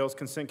reading of a bill's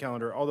consent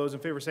calendar. All those in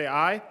favor say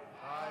aye.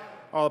 Aye.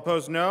 All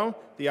opposed, no.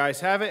 The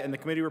ayes have it, and the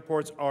committee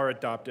reports are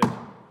adopted.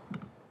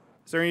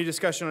 Is there any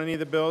discussion on any of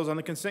the bills on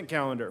the consent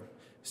calendar?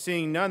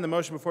 Seeing none, the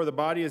motion before the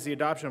body is the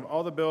adoption of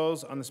all the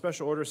bills on the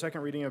special order,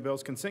 second reading of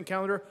bills consent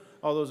calendar.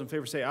 All those in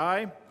favor say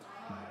aye. Aye.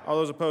 All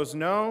those opposed,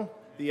 no.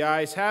 The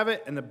ayes have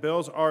it, and the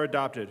bills are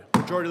adopted.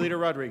 Majority Leader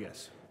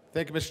Rodriguez.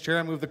 Thank you, Mr. Chair.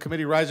 I move the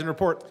committee rise and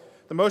report.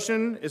 The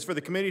motion is for the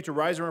committee to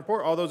rise and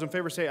report. All those in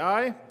favor say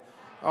aye.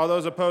 All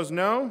those opposed,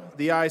 no.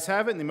 The ayes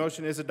have it, and the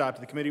motion is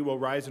adopted. The committee will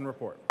rise and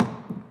report.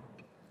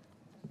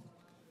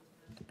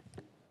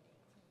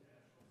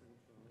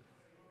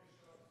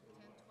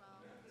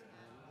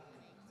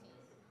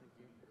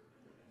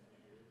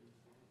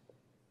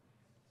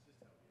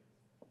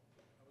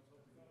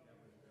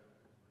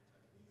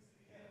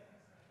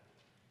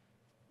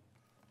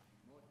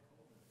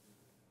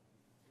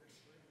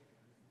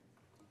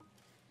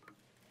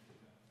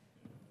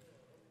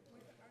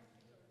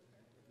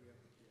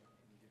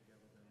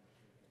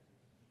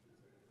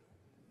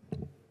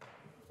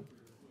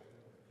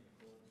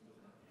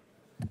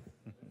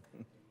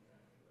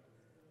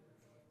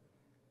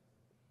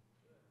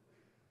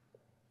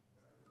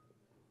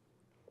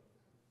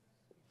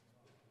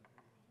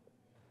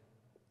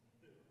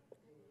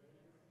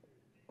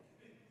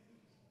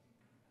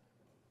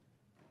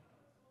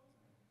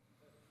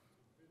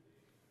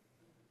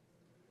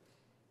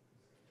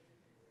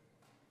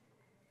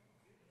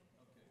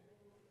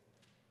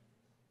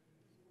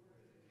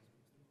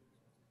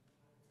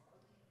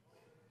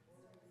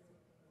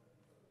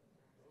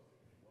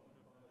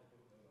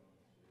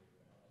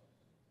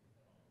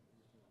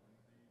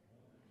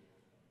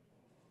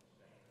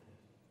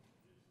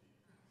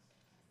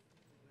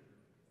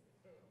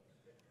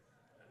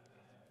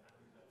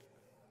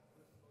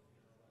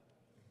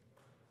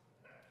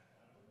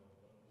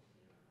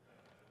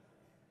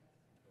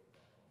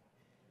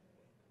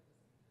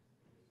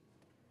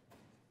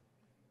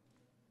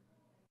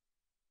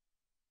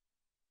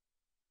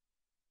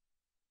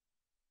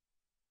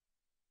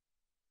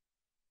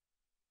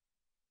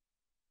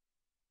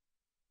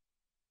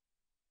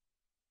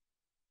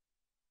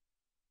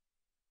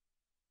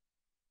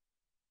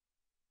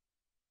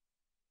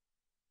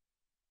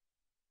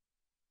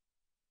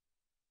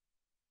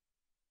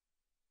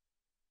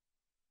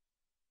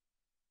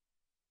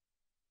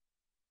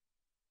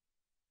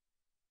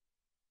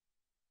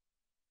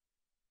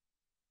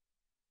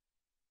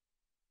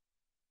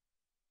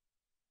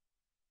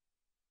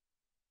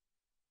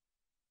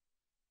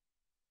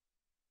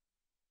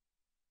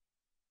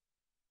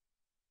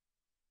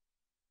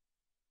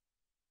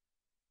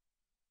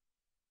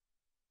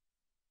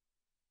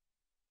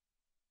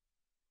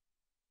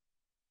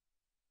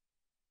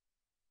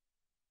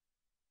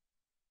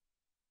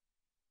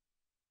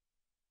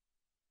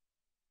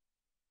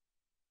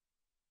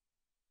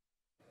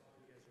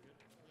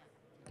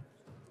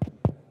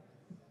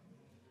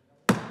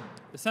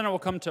 The Senate will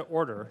come to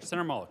order.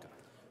 Senator Malika.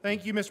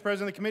 Thank you, Mr.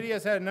 President. The committee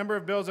has had a number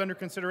of bills under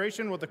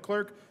consideration. Will the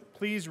clerk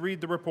please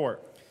read the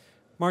report?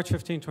 March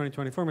 15,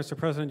 2024. Mr.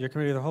 President, your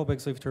committee of the whole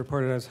begs leave to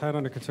report it has had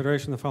under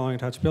consideration the following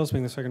attached bills,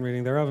 being the second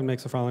reading thereof, and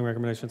makes the following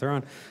recommendation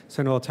thereon.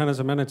 Senate Bill 10 is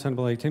amended, Senate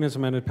Bill 18 is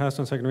amended, passed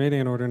on second reading,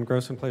 and ordered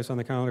engrossed and placed on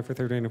the calendar for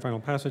third reading and final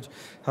passage.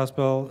 House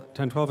Bill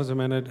 1012 is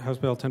amended, House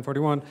Bill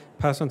 1041,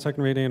 passed on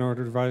second reading, and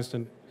ordered revised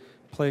and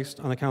placed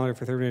on the calendar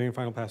for third reading and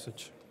final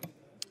passage.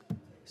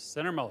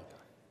 Senator Mullica.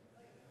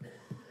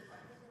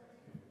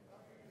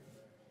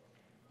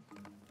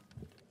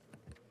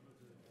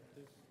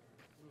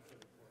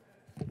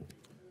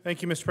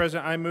 Thank you, Mr.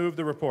 President. I move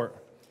the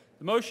report.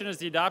 The motion is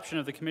the adoption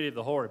of the Committee of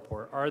the Whole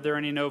report. Are there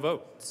any no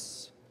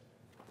votes?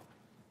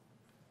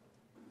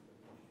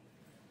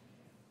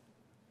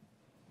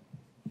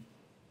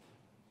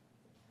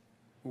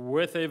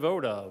 With a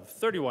vote of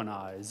 31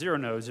 ayes, 0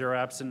 noes, 0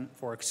 absent,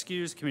 4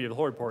 excused, Committee of the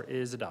Whole report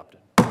is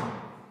adopted.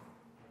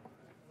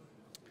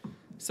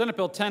 Senate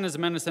Bill 10 is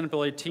amended, Senate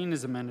Bill 18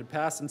 is amended,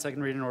 passed on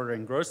second reading, ordered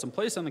engrossed and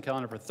placed on the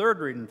calendar for third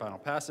reading and final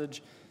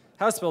passage.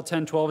 House Bill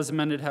 1012 is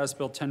amended, House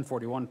Bill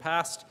 1041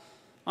 passed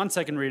on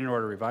second reading,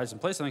 order revised and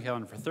placed on the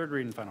calendar for third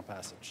reading and final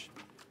passage.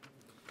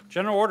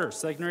 General orders,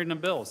 second reading of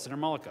bills. Senator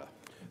Mullica.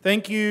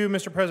 Thank you,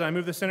 Mr. President. I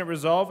move the Senate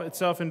resolve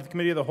itself into the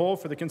Committee of the Whole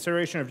for the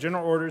consideration of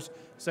general orders,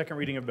 second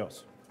reading of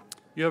bills.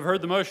 You have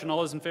heard the motion. All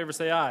those in favor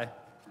say aye.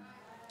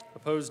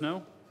 Opposed,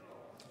 no.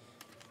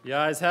 The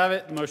ayes have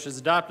it. The motion is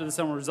adopted. The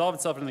Senate will resolve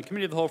itself into the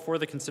Committee of the Whole for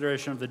the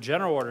consideration of the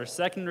general orders,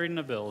 second reading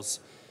of bills.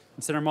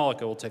 And Senator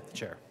Mullica will take the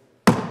chair.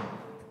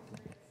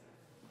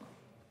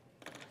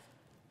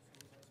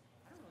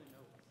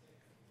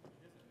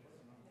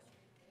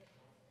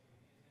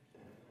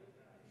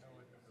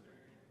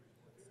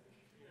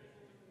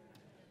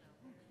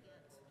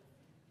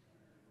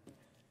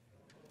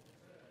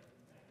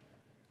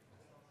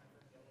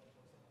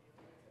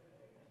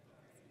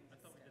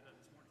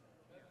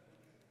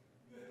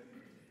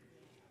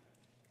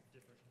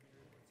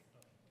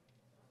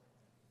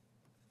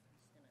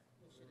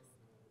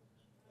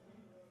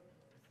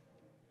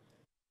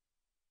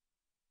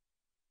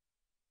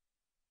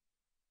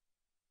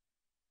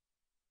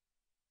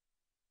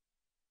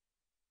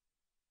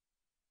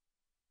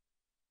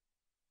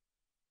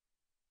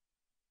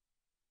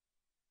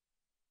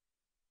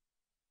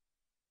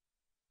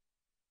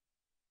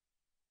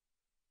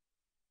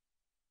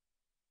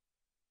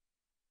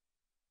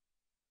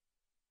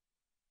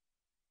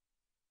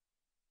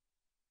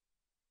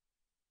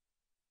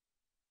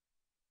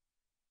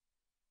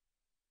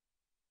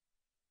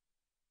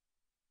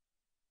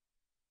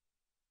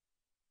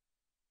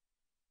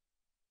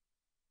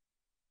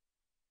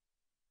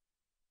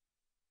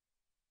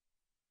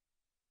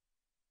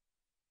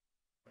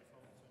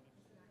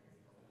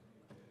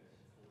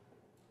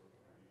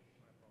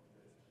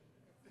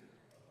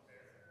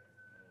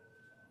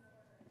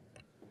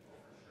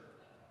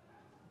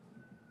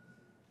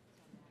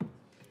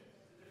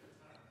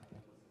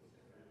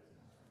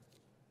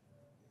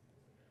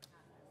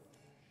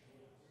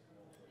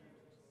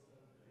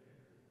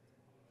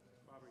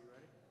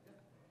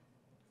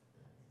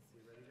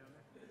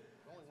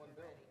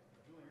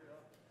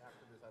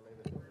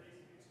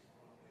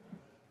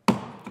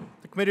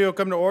 The committee will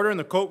come to order and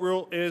the court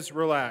rule is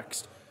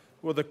relaxed.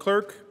 Will the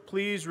clerk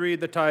please read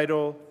the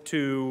title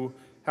to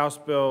House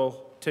Bill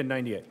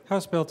 1098?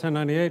 House Bill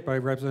 1098 by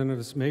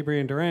Representatives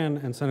Mabry and Duran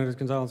and Senators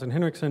Gonzalez and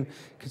Henriksen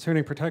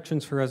concerning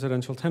protections for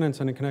residential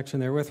tenants and in connection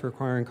therewith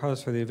requiring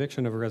cause for the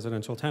eviction of a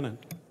residential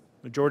tenant.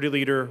 Majority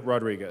Leader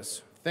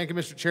Rodriguez. Thank you,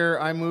 Mr.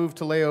 Chair. I move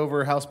to lay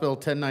over House Bill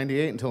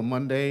 1098 until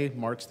Monday,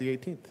 March the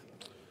 18th.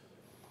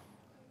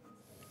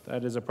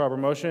 That is a proper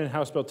motion.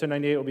 House Bill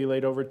 1098 will be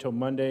laid over till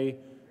Monday,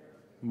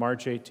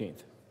 March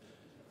 18th.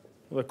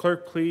 Will the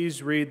clerk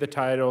please read the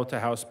title to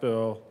House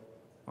Bill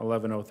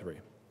 1103?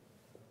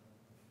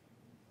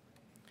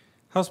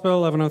 House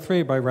Bill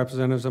 1103 by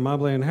Representatives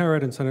Amable and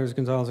Herod and Senators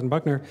Gonzalez and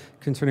Buckner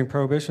concerning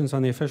prohibitions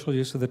on the official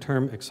use of the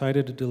term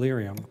excited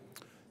delirium.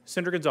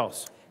 Senator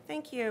Gonzalez.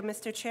 Thank you,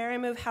 Mr. Chair. I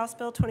move House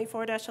Bill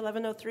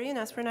 24-1103 and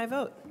ask for an aye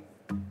vote.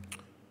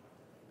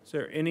 Is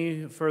there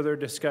any further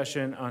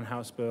discussion on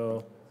House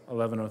Bill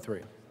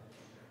 1103?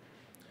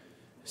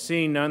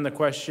 Seeing none, the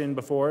question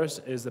before us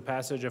is the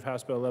passage of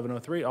House Bill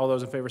 1103. All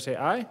those in favor say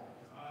aye. Aye.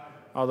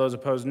 All those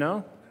opposed,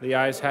 no. The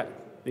ayes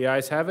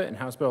have it, and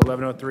House Bill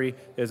 1103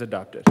 is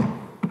adopted.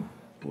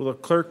 Will the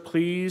clerk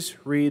please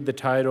read the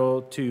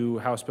title to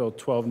House Bill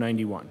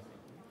 1291?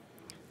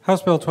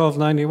 House Bill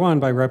 1291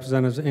 by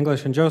Representatives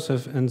English and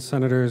Joseph and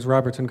Senators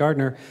Roberts and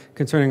Gardner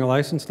concerning a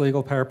licensed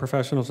legal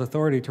paraprofessional's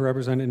authority to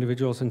represent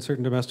individuals in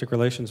certain domestic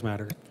relations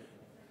matters.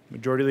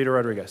 Majority Leader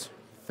Rodriguez.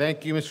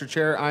 Thank you, Mr.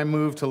 Chair. I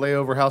move to lay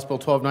over House Bill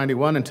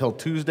 1291 until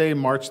Tuesday,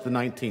 March the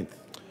 19th.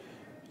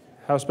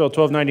 House Bill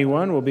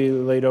 1291 will be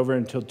laid over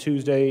until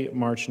Tuesday,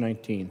 March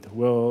 19th.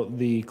 Will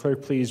the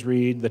clerk please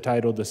read the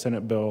title to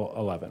Senate Bill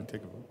 11?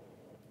 Take a vote.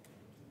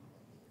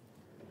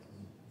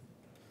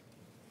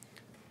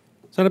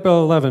 Senate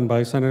Bill 11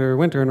 by Senator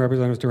Winter and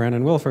Representatives Duran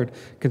and Wilford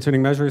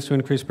concerning measures to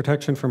increase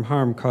protection from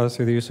harm caused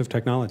through the use of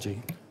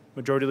technology.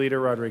 Majority Leader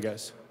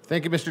Rodriguez.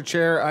 Thank you, Mr.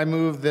 Chair. I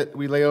move that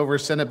we lay over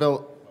Senate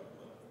Bill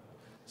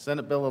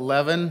Senate Bill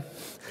 11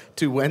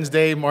 to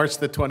Wednesday, March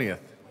the 20th.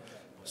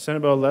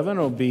 Senate Bill 11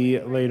 will be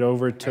laid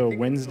over till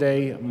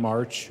Wednesday,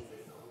 March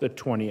the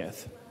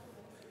 20th.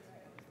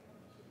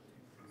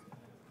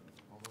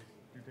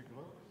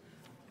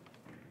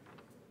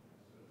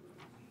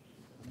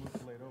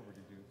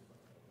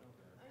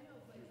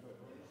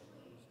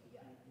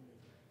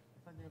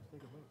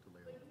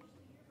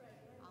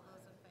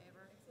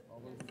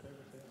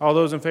 All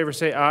those in favor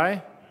say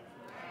aye.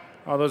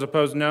 All those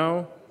opposed,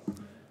 no.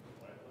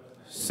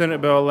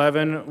 Senate Bill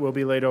 11 will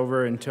be laid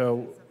over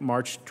until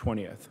March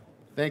 20th.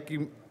 Thank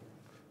you.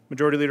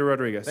 Majority Leader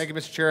Rodriguez. Thank you,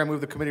 Mr. Chair. I move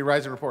the committee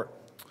rise and report.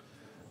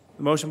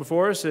 The motion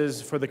before us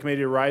is for the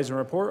committee to rise and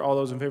report. All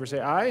those in favor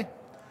say aye.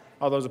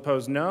 All those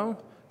opposed, no.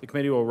 The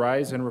committee will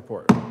rise and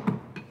report.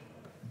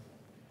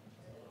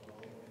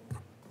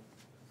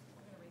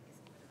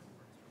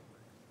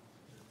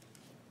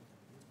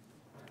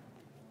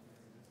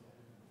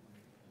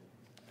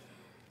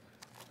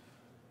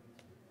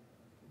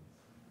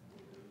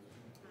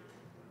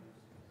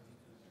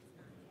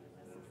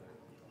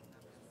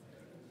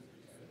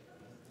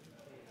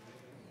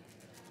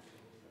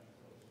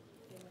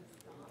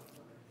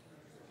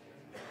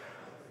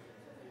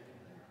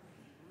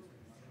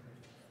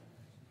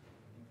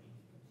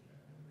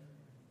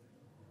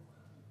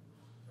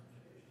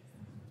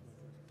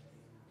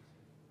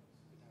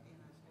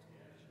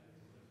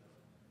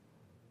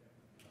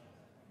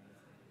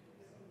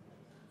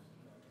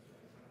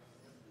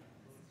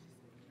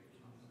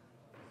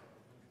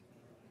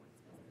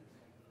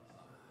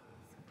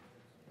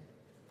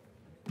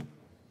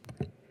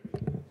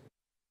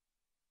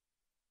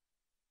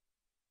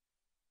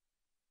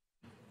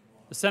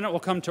 The Senate will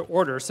come to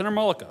order. Senator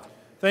Mullica.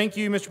 Thank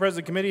you, Mr.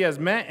 President. The committee has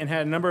met and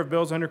had a number of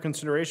bills under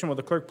consideration. Will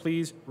the clerk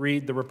please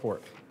read the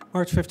report?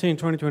 March 15,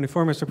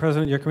 2024, Mr.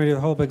 President, your committee of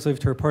the whole begs leave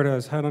to report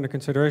has had under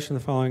consideration the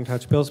following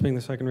attached bills, being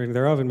the second reading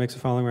thereof, and makes the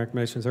following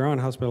recommendations thereon.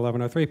 House Bill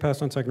 1103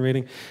 passed on second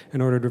reading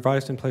and ordered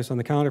revised and placed on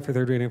the calendar for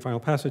third reading and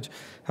final passage.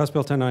 House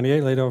Bill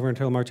 1098 laid over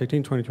until March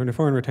 18,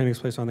 2024, and retaining its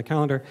place on the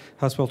calendar.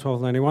 House Bill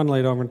 1291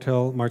 laid over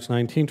until March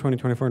 19,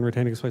 2024, and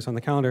retaining its place on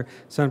the calendar.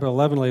 Senate Bill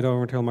 11 laid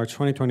over until March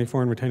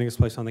 2024, and retaining its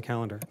place on the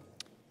calendar.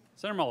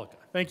 Senator Mullica.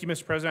 Thank you,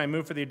 Mr. President. I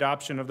move for the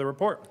adoption of the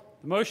report.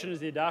 The motion is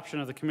the adoption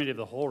of the Committee of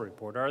the Whole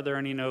report. Are there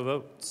any no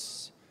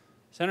votes?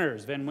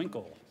 Senators Van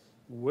Winkle,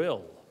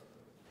 Will,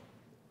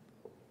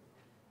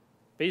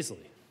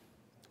 Baisley,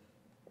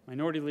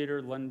 Minority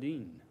Leader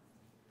Lundin,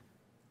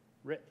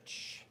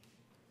 Rich,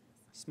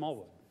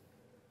 Smallwood,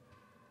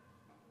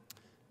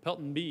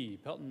 Pelton B,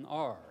 Pelton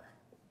R,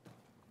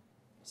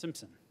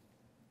 Simpson.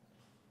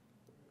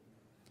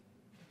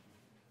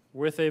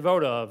 With a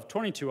vote of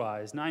 22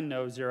 ayes, 9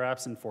 noes, 0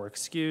 absent, 4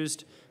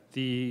 excused,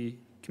 the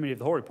Committee of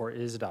the Whole report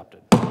is adopted.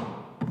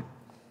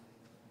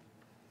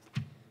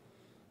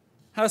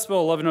 House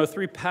Bill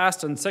 1103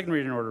 passed on second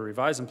reading and order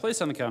revised and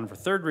placed on the calendar for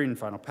third reading and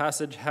final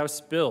passage. House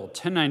Bill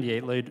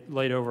 1098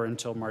 laid over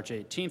until March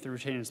 18th and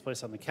retaining its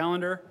place on the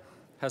calendar.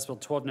 House Bill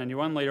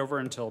 1291 laid over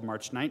until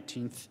March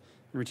 19th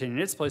and retaining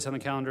its place on the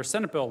calendar.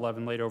 Senate Bill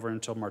 11 laid over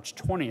until March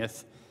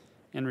 20th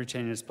and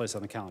retaining its place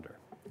on the calendar.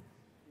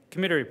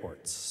 Committee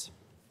reports.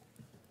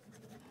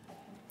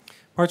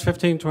 March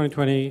 15,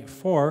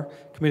 2024,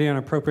 Committee on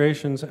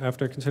Appropriations,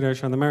 after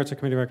consideration on the merits, the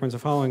committee recommends the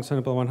following.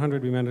 Senate Bill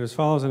 100 be amended as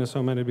follows, and is so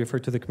amended be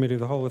referred to the Committee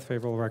of the Whole with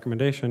favorable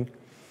recommendation.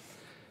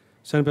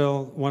 Senate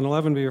Bill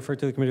 111 be referred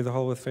to the Committee of the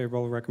Whole with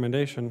favorable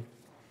recommendation.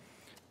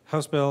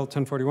 House Bill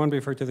 1041 be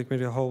referred to the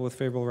Committee of the Whole with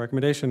favorable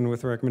recommendation,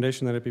 with the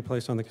recommendation that it be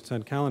placed on the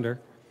consent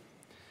calendar.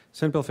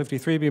 Senate Bill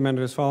 53 be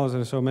amended as follows,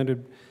 and is so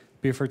amended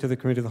be referred to the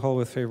Committee of the Whole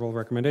with favorable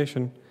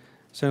recommendation.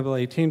 Senate Bill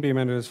 18 be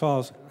amended as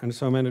follows, and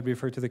so amended be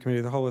referred to the Committee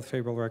of the Whole with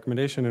favorable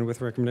recommendation, and with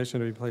the recommendation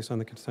to be placed on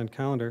the consent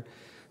calendar.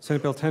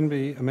 Senate Bill 10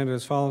 be amended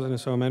as follows, and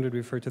is so amended be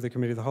referred to the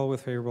Committee of the Whole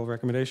with favorable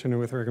recommendation, and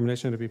with the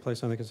recommendation to be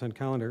placed on the consent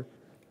calendar.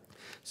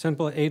 Senate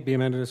Bill 8 be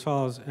amended as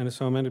follows, and is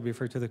so amended be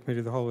referred to the Committee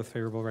of the Whole with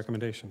favorable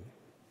recommendation.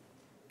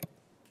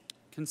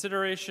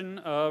 Consideration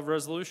of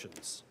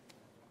resolutions.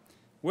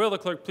 Will the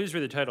clerk please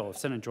read the title of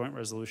Senate Joint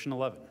Resolution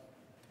 11?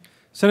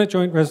 Senate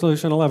Joint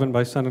Resolution 11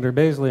 by Senator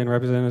Baisley and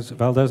Representatives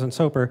Valdez and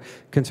Soper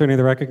concerning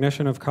the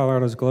recognition of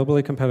Colorado's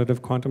globally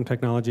competitive quantum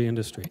technology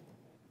industry.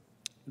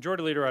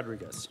 Majority Leader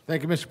Rodriguez.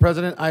 Thank you, Mr.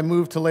 President. I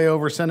move to lay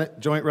over Senate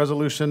Joint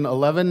Resolution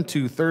 11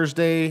 to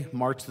Thursday,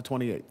 March the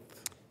 28th.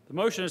 The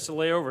motion is to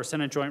lay over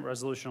Senate Joint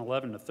Resolution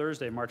 11 to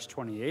Thursday, March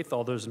 28th.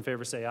 All those in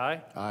favor say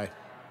aye. Aye.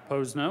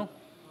 Opposed, no.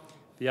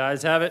 The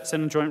ayes have it.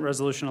 Senate Joint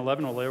Resolution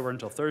 11 will lay over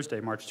until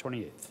Thursday, March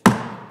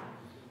 28th.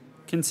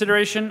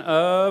 Consideration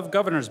of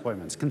governor's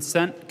appointments.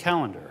 Consent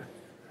calendar.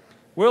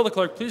 Will the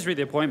clerk please read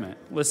the appointment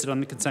listed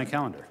on the consent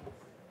calendar?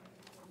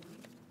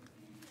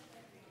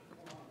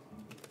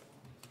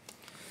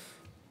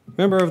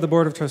 Member of the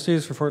Board of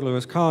Trustees for Fort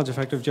Lewis College,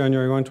 effective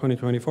January 1,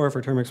 2024, for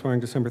term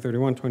expiring December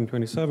 31,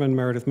 2027,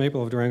 Meredith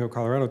Maple of Durango,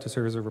 Colorado, to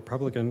serve as a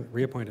Republican,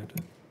 reappointed.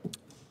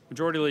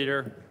 Majority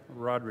Leader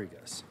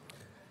Rodriguez.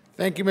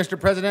 Thank you, Mr.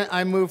 President.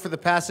 I move for the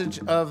passage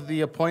of the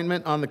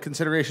appointment on the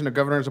consideration of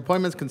governor's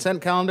appointments consent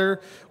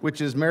calendar,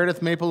 which is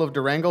Meredith Maple of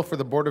Durango for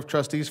the Board of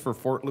Trustees for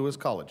Fort Lewis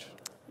College.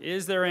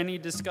 Is there any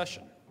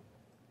discussion?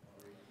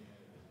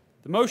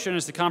 The motion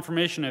is the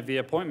confirmation of the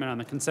appointment on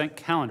the consent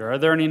calendar. Are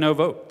there any no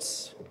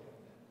votes?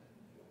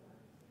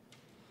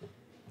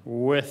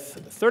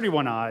 With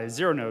 31 ayes,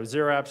 0 noes,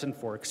 0 absent,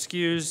 4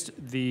 excused,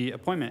 the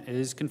appointment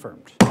is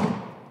confirmed.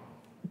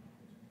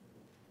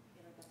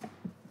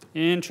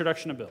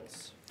 Introduction of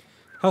bills.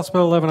 House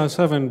Bill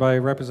 1107 by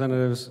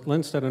Representatives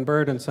Lindstedt and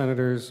Byrd and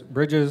Senators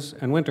Bridges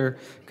and Winter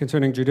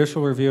concerning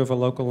judicial review of a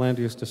local land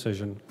use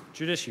decision.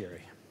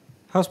 Judiciary.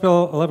 House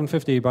Bill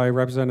 1150 by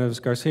Representatives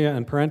Garcia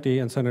and Parenti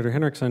and Senator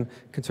Hinrichsen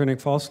concerning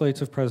false slates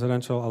of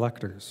presidential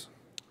electors.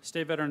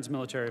 State Veterans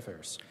Military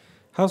Affairs.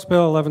 House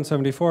Bill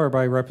 1174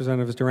 by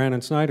Representatives Duran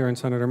and Snyder and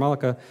Senator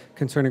Malika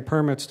concerning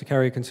permits to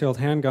carry a concealed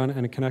handgun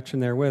and in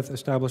connection therewith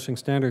establishing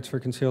standards for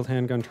concealed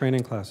handgun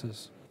training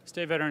classes.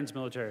 State Veterans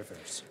Military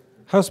Affairs.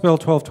 House Bill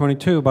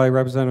 1222 by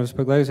Representatives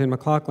Pugliese and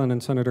McLaughlin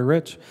and Senator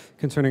Rich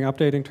concerning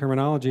updating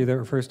terminology that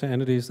refers to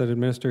entities that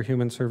administer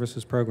human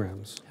services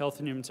programs. Health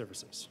and Human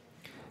Services.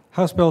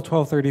 House Bill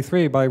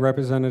 1233 by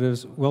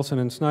Representatives Wilson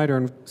and Snyder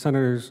and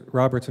Senators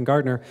Roberts and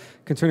Gardner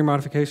concerning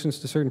modifications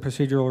to certain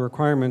procedural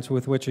requirements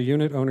with which a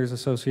unit owners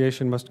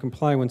association must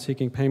comply when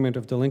seeking payment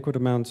of delinquent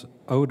amounts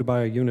owed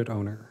by a unit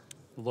owner.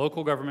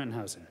 Local Government and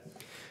Housing.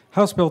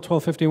 House Bill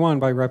 1251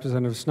 by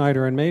Representatives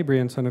Snyder and Mabry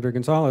and Senator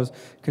Gonzalez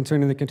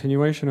concerning the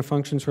continuation of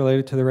functions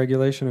related to the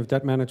regulation of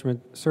debt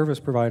management service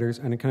providers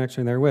and in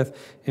connection therewith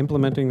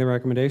implementing the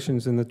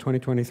recommendations in the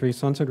 2023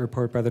 Sunset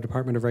Report by the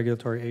Department of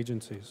Regulatory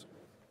Agencies.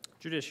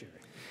 Judiciary.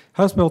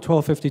 House Bill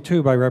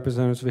 1252 by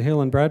Representatives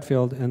Vahil and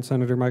Bradfield and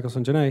Senator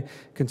Michelson Janae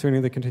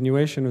concerning the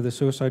continuation of the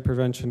Suicide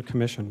Prevention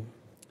Commission.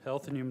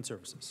 Health and Human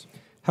Services.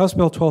 House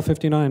Bill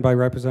 1259 by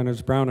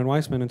Representatives Brown and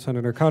Weissman and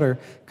Senator Cutter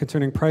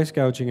concerning price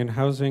gouging in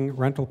housing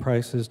rental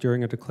prices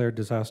during a declared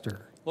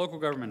disaster. Local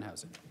Government and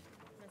Housing.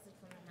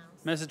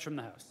 Message from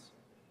the House.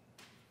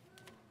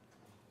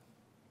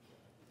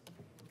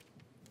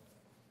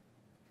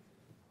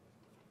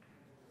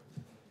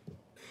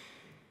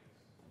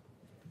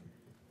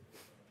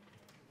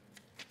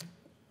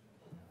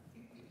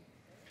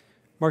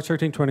 March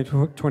 13,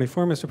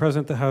 2024, Mr.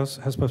 President, the House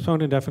has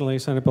postponed indefinitely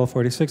Senate Bill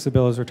 46. The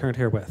bill is returned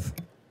herewith.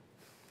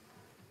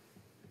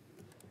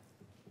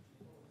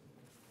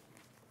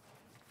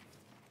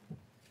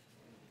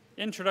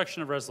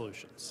 Introduction of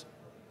resolutions.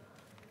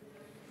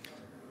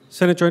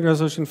 Senate Joint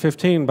Resolution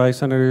 15 by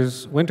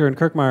Senators Winter and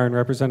Kirkmeyer and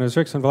Representatives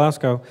Ricks and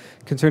Velasco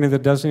concerning the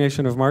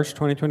designation of March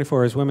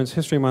 2024 as Women's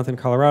History Month in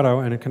Colorado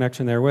and in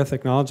connection therewith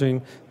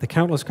acknowledging the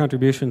countless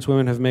contributions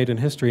women have made in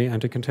history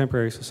and to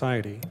contemporary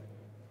society.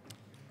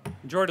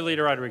 Majority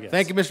Leader Rodriguez.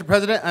 Thank you, Mr.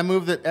 President. I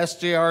move that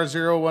SJR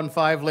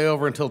 015 lay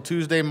over until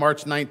Tuesday,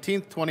 March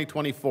 19th,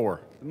 2024.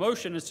 The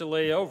motion is to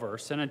lay over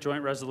Senate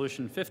Joint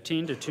Resolution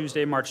 15 to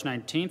Tuesday, March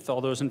 19th.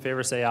 All those in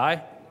favor say aye.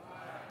 Aye.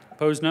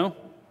 Opposed, no.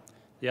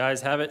 The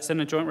ayes have it.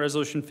 Senate Joint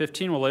Resolution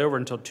 15 will lay over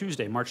until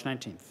Tuesday, March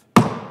 19th.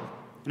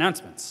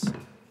 Announcements.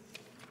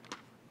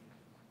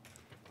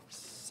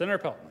 Senator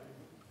Pelton.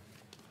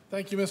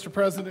 Thank you, Mr.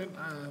 President.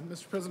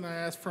 Mr. President, I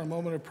ask for a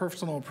moment of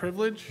personal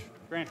privilege.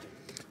 Granted.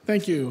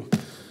 Thank you.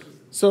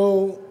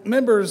 So,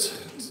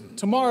 members,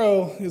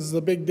 tomorrow is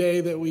the big day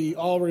that we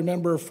all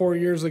remember 4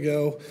 years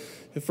ago.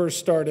 It first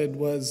started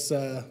was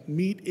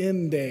Meet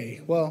In Day.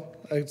 Well,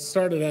 it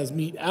started as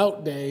Meet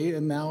Out Day,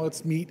 and now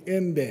it's Meet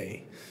In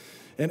Day.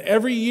 And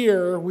every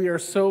year, we are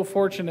so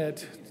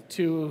fortunate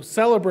to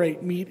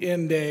celebrate Meet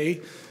In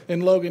Day in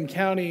Logan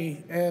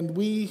County, and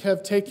we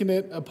have taken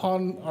it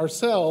upon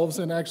ourselves,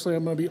 and actually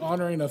I'm going to be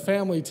honoring a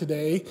family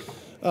today,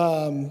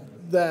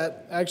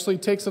 that actually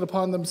takes it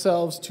upon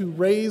themselves to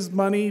raise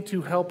money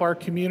to help our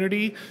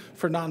community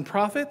for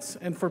nonprofits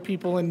and for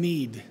people in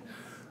need.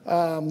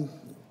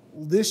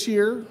 This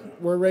year,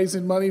 we're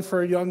raising money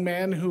for a young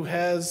man who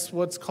has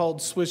what's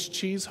called Swiss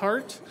cheese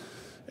heart,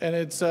 and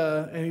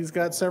and he's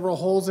got several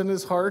holes in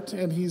his heart,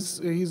 and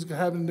he's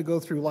having to go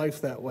through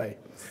life that way.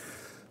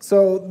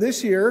 So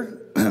this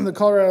year, the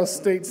Colorado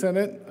State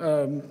Senate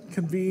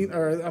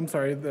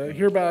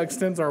hereby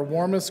extends our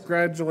warmest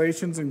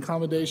congratulations and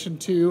commendation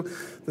to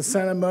the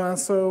Santa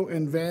Maso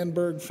and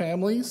Vanberg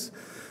families.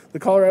 The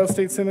Colorado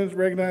State Senate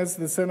recognizes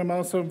the Santa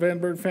Maso and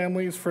Vanberg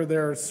families for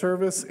their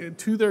service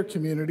to their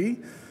community.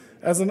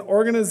 As an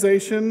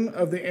organization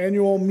of the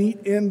annual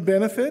Meet In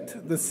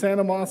benefit, the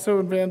Santa Maso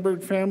and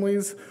Vanberg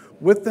families,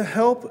 with the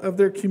help of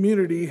their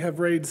community, have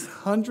raised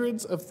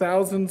hundreds of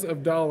thousands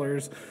of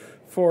dollars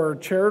for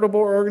charitable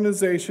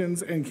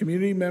organizations and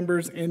community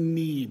members in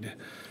need,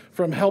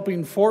 from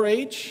helping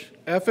 4-H,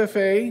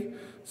 FFA,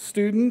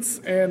 students,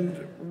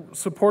 and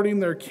supporting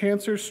their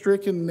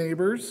cancer-stricken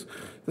neighbors.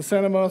 The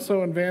Santa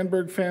Maso and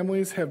Vanberg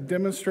families have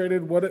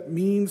demonstrated what it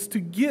means to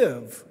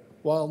give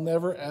while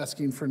never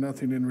asking for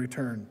nothing in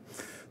return.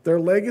 Their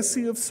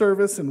legacy of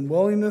service and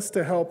willingness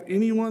to help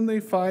anyone they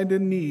find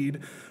in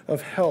need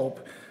of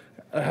help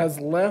has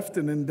left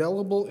an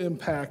indelible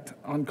impact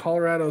on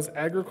Colorado's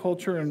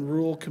agriculture and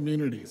rural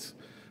communities.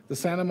 The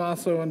San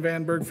Amaso and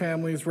Vandenberg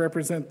families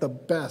represent the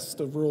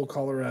best of rural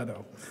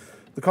Colorado.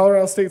 The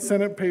Colorado State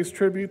Senate pays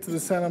tribute to the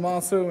San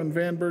Amaso and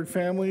Vandenberg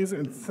families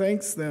and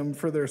thanks them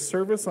for their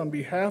service on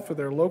behalf of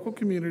their local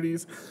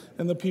communities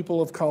and the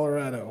people of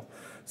Colorado.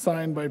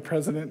 Signed by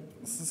President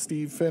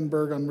Steve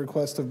Finberg on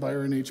request of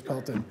Byron H.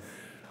 Pelton.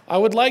 I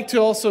would like to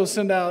also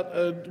send out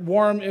a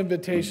warm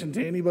invitation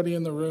to anybody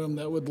in the room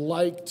that would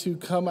like to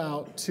come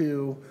out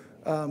to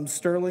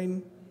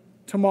Sterling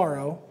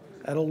tomorrow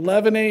at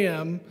 11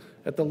 a.m.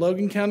 at the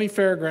Logan County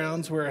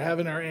Fairgrounds. We're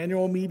having our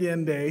annual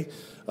meet-in day.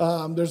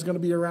 There's going to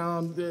be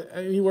around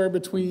anywhere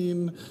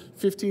between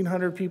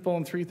 1,500 people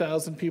and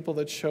 3,000 people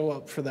that show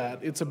up for that.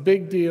 It's a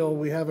big deal.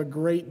 We have a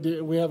great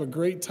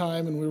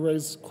time, and we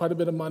raise quite a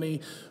bit of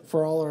money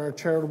for all our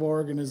charitable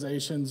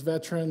organizations,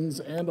 veterans,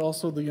 and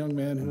also the young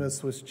man who has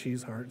Swiss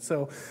cheese heart.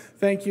 So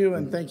thank you,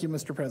 and thank you,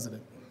 Mr.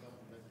 President.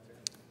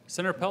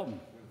 Senator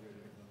Pelton.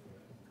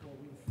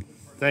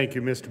 Thank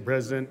you, Mr.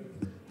 President.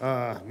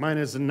 Mine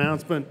is an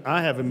announcement.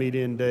 I have a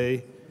meet-in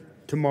day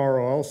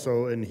tomorrow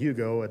also in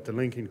Hugo at the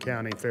Lincoln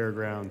County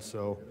Fairgrounds.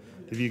 So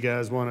if you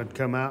guys want to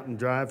come out and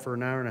drive for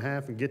an hour and a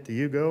half and get to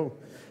Hugo,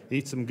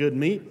 eat some good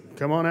meat,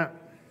 come on out.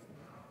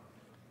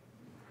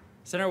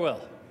 Senator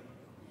Will.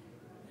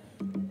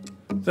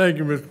 Thank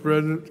you, Mr.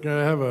 President. Can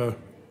I have a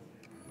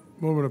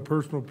moment of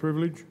personal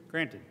privilege?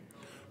 Granted.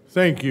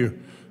 Thank you.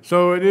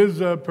 So it is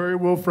Perry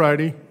Will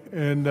Friday,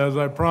 and as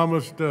I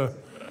promised a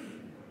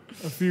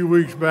few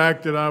weeks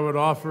back that I would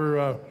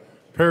offer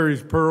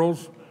Perry's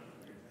Pearls,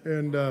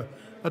 and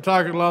I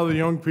talk to a lot of the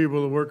young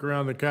people that work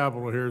around the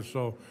Capitol here,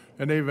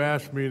 and they've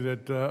asked me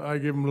that I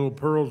give them little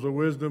pearls of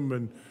wisdom,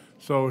 and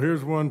so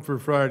here's one for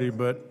Friday.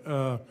 But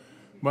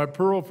my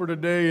pearl for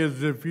today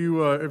is if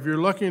you're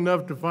lucky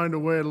enough to find a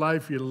way of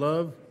life you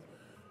love,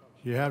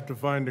 you have to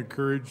find the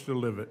courage to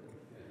live it.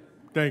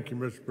 Thank you,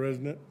 Mr.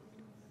 President.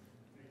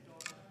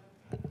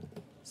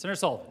 Senator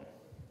Sullivan.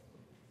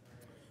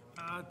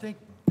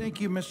 Thank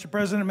you, Mr.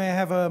 President. May I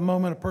have a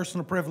moment of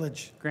personal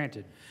privilege?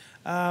 Granted.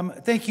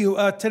 Thank you.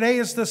 Today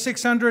is the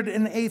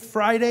 608th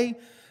Friday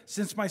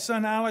since my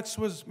son Alex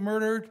was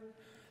murdered.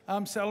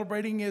 I'm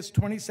celebrating his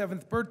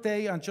 27th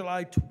birthday on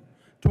July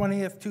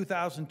 20th,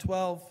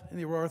 2012 in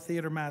the Aurora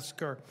Theater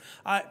Massacre.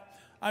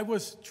 I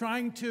was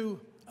trying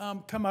to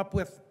come up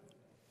with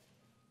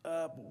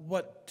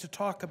what to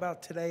talk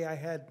about today. I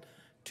had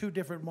two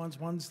different ones.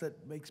 One's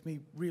that makes me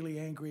really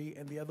angry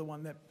and the other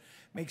one that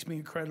makes me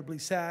incredibly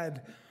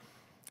sad.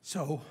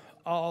 So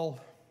I'll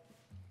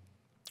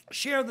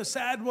share the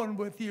sad one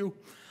with you.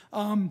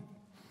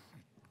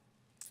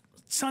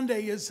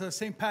 Sunday is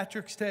St.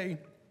 Patrick's Day,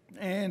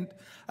 and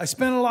I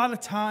spent a lot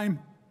of time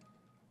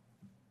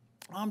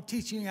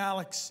teaching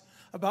Alex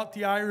about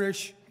the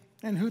Irish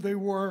and who they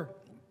were.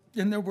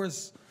 And there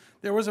was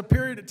a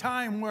period of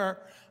time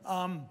where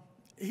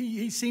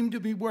he seemed to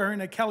be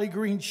wearing a Kelly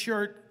green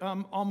shirt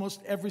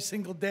almost every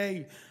single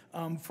day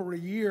for a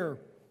year.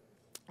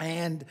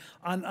 And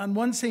on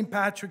one St.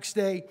 Patrick's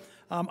Day,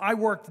 I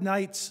worked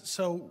nights,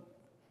 so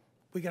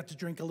we got to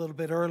drink a little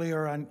bit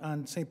earlier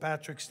on St.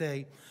 Patrick's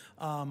Day.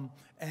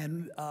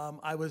 And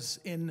I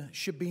was in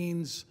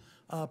Shabin's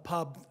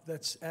pub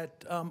that's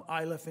at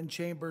Iliff and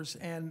Chambers,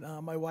 and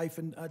my wife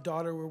and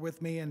daughter were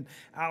with me, and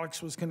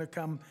Alex was going to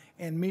come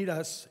and meet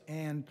us.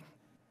 And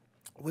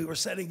we were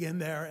sitting in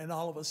there, and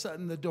all of a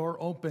sudden the door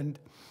opened,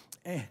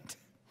 and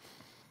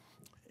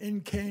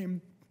in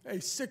came a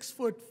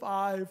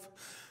 6'5",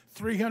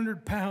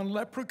 300-pound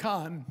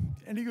leprechaun,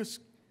 and he was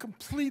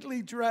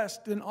completely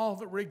dressed in all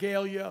the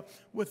regalia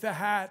with the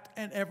hat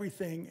and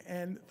everything.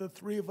 And the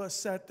three of us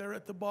sat there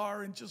at the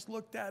bar and just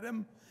looked at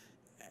him.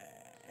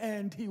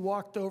 And he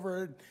walked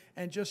over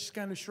and just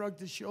kind of shrugged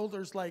his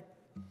shoulders like,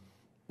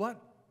 what?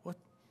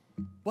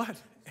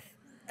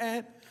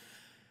 And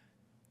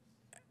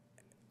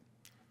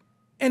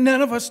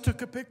none of us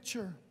took a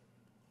picture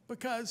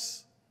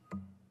because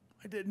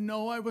I didn't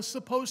know I was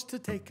supposed to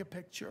take a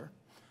picture.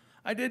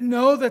 I didn't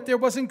know that there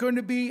wasn't going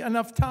to be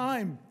enough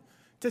time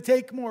to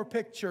take more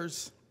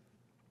pictures.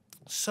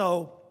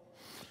 So,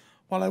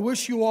 while I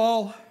wish you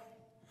all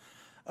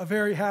a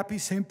very happy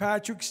St.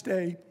 Patrick's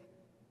Day,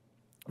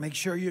 make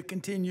sure you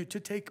continue to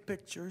take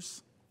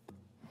pictures.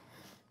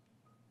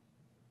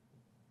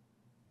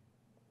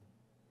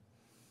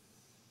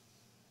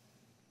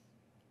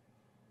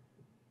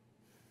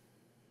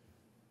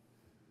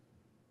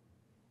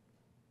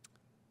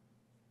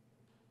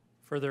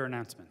 Further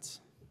announcements.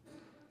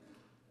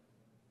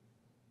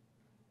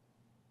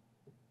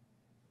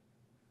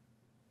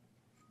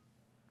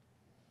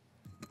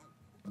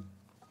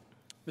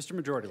 Mr.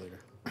 Majority Leader.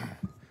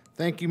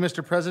 Thank you,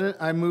 Mr. President.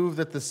 I move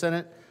that the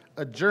Senate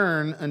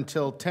adjourn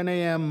until 10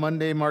 a.m.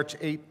 Monday, March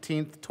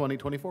 18th,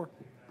 2024.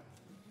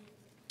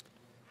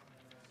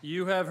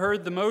 You have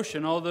heard the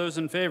motion. All those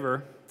in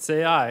favor,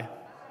 say aye.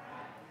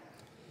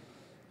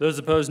 Those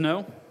opposed,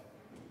 no.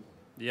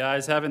 The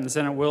ayes have it, and the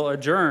Senate will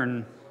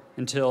adjourn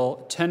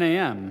until 10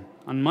 a.m.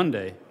 on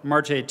Monday,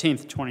 March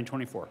 18th,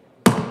 2024.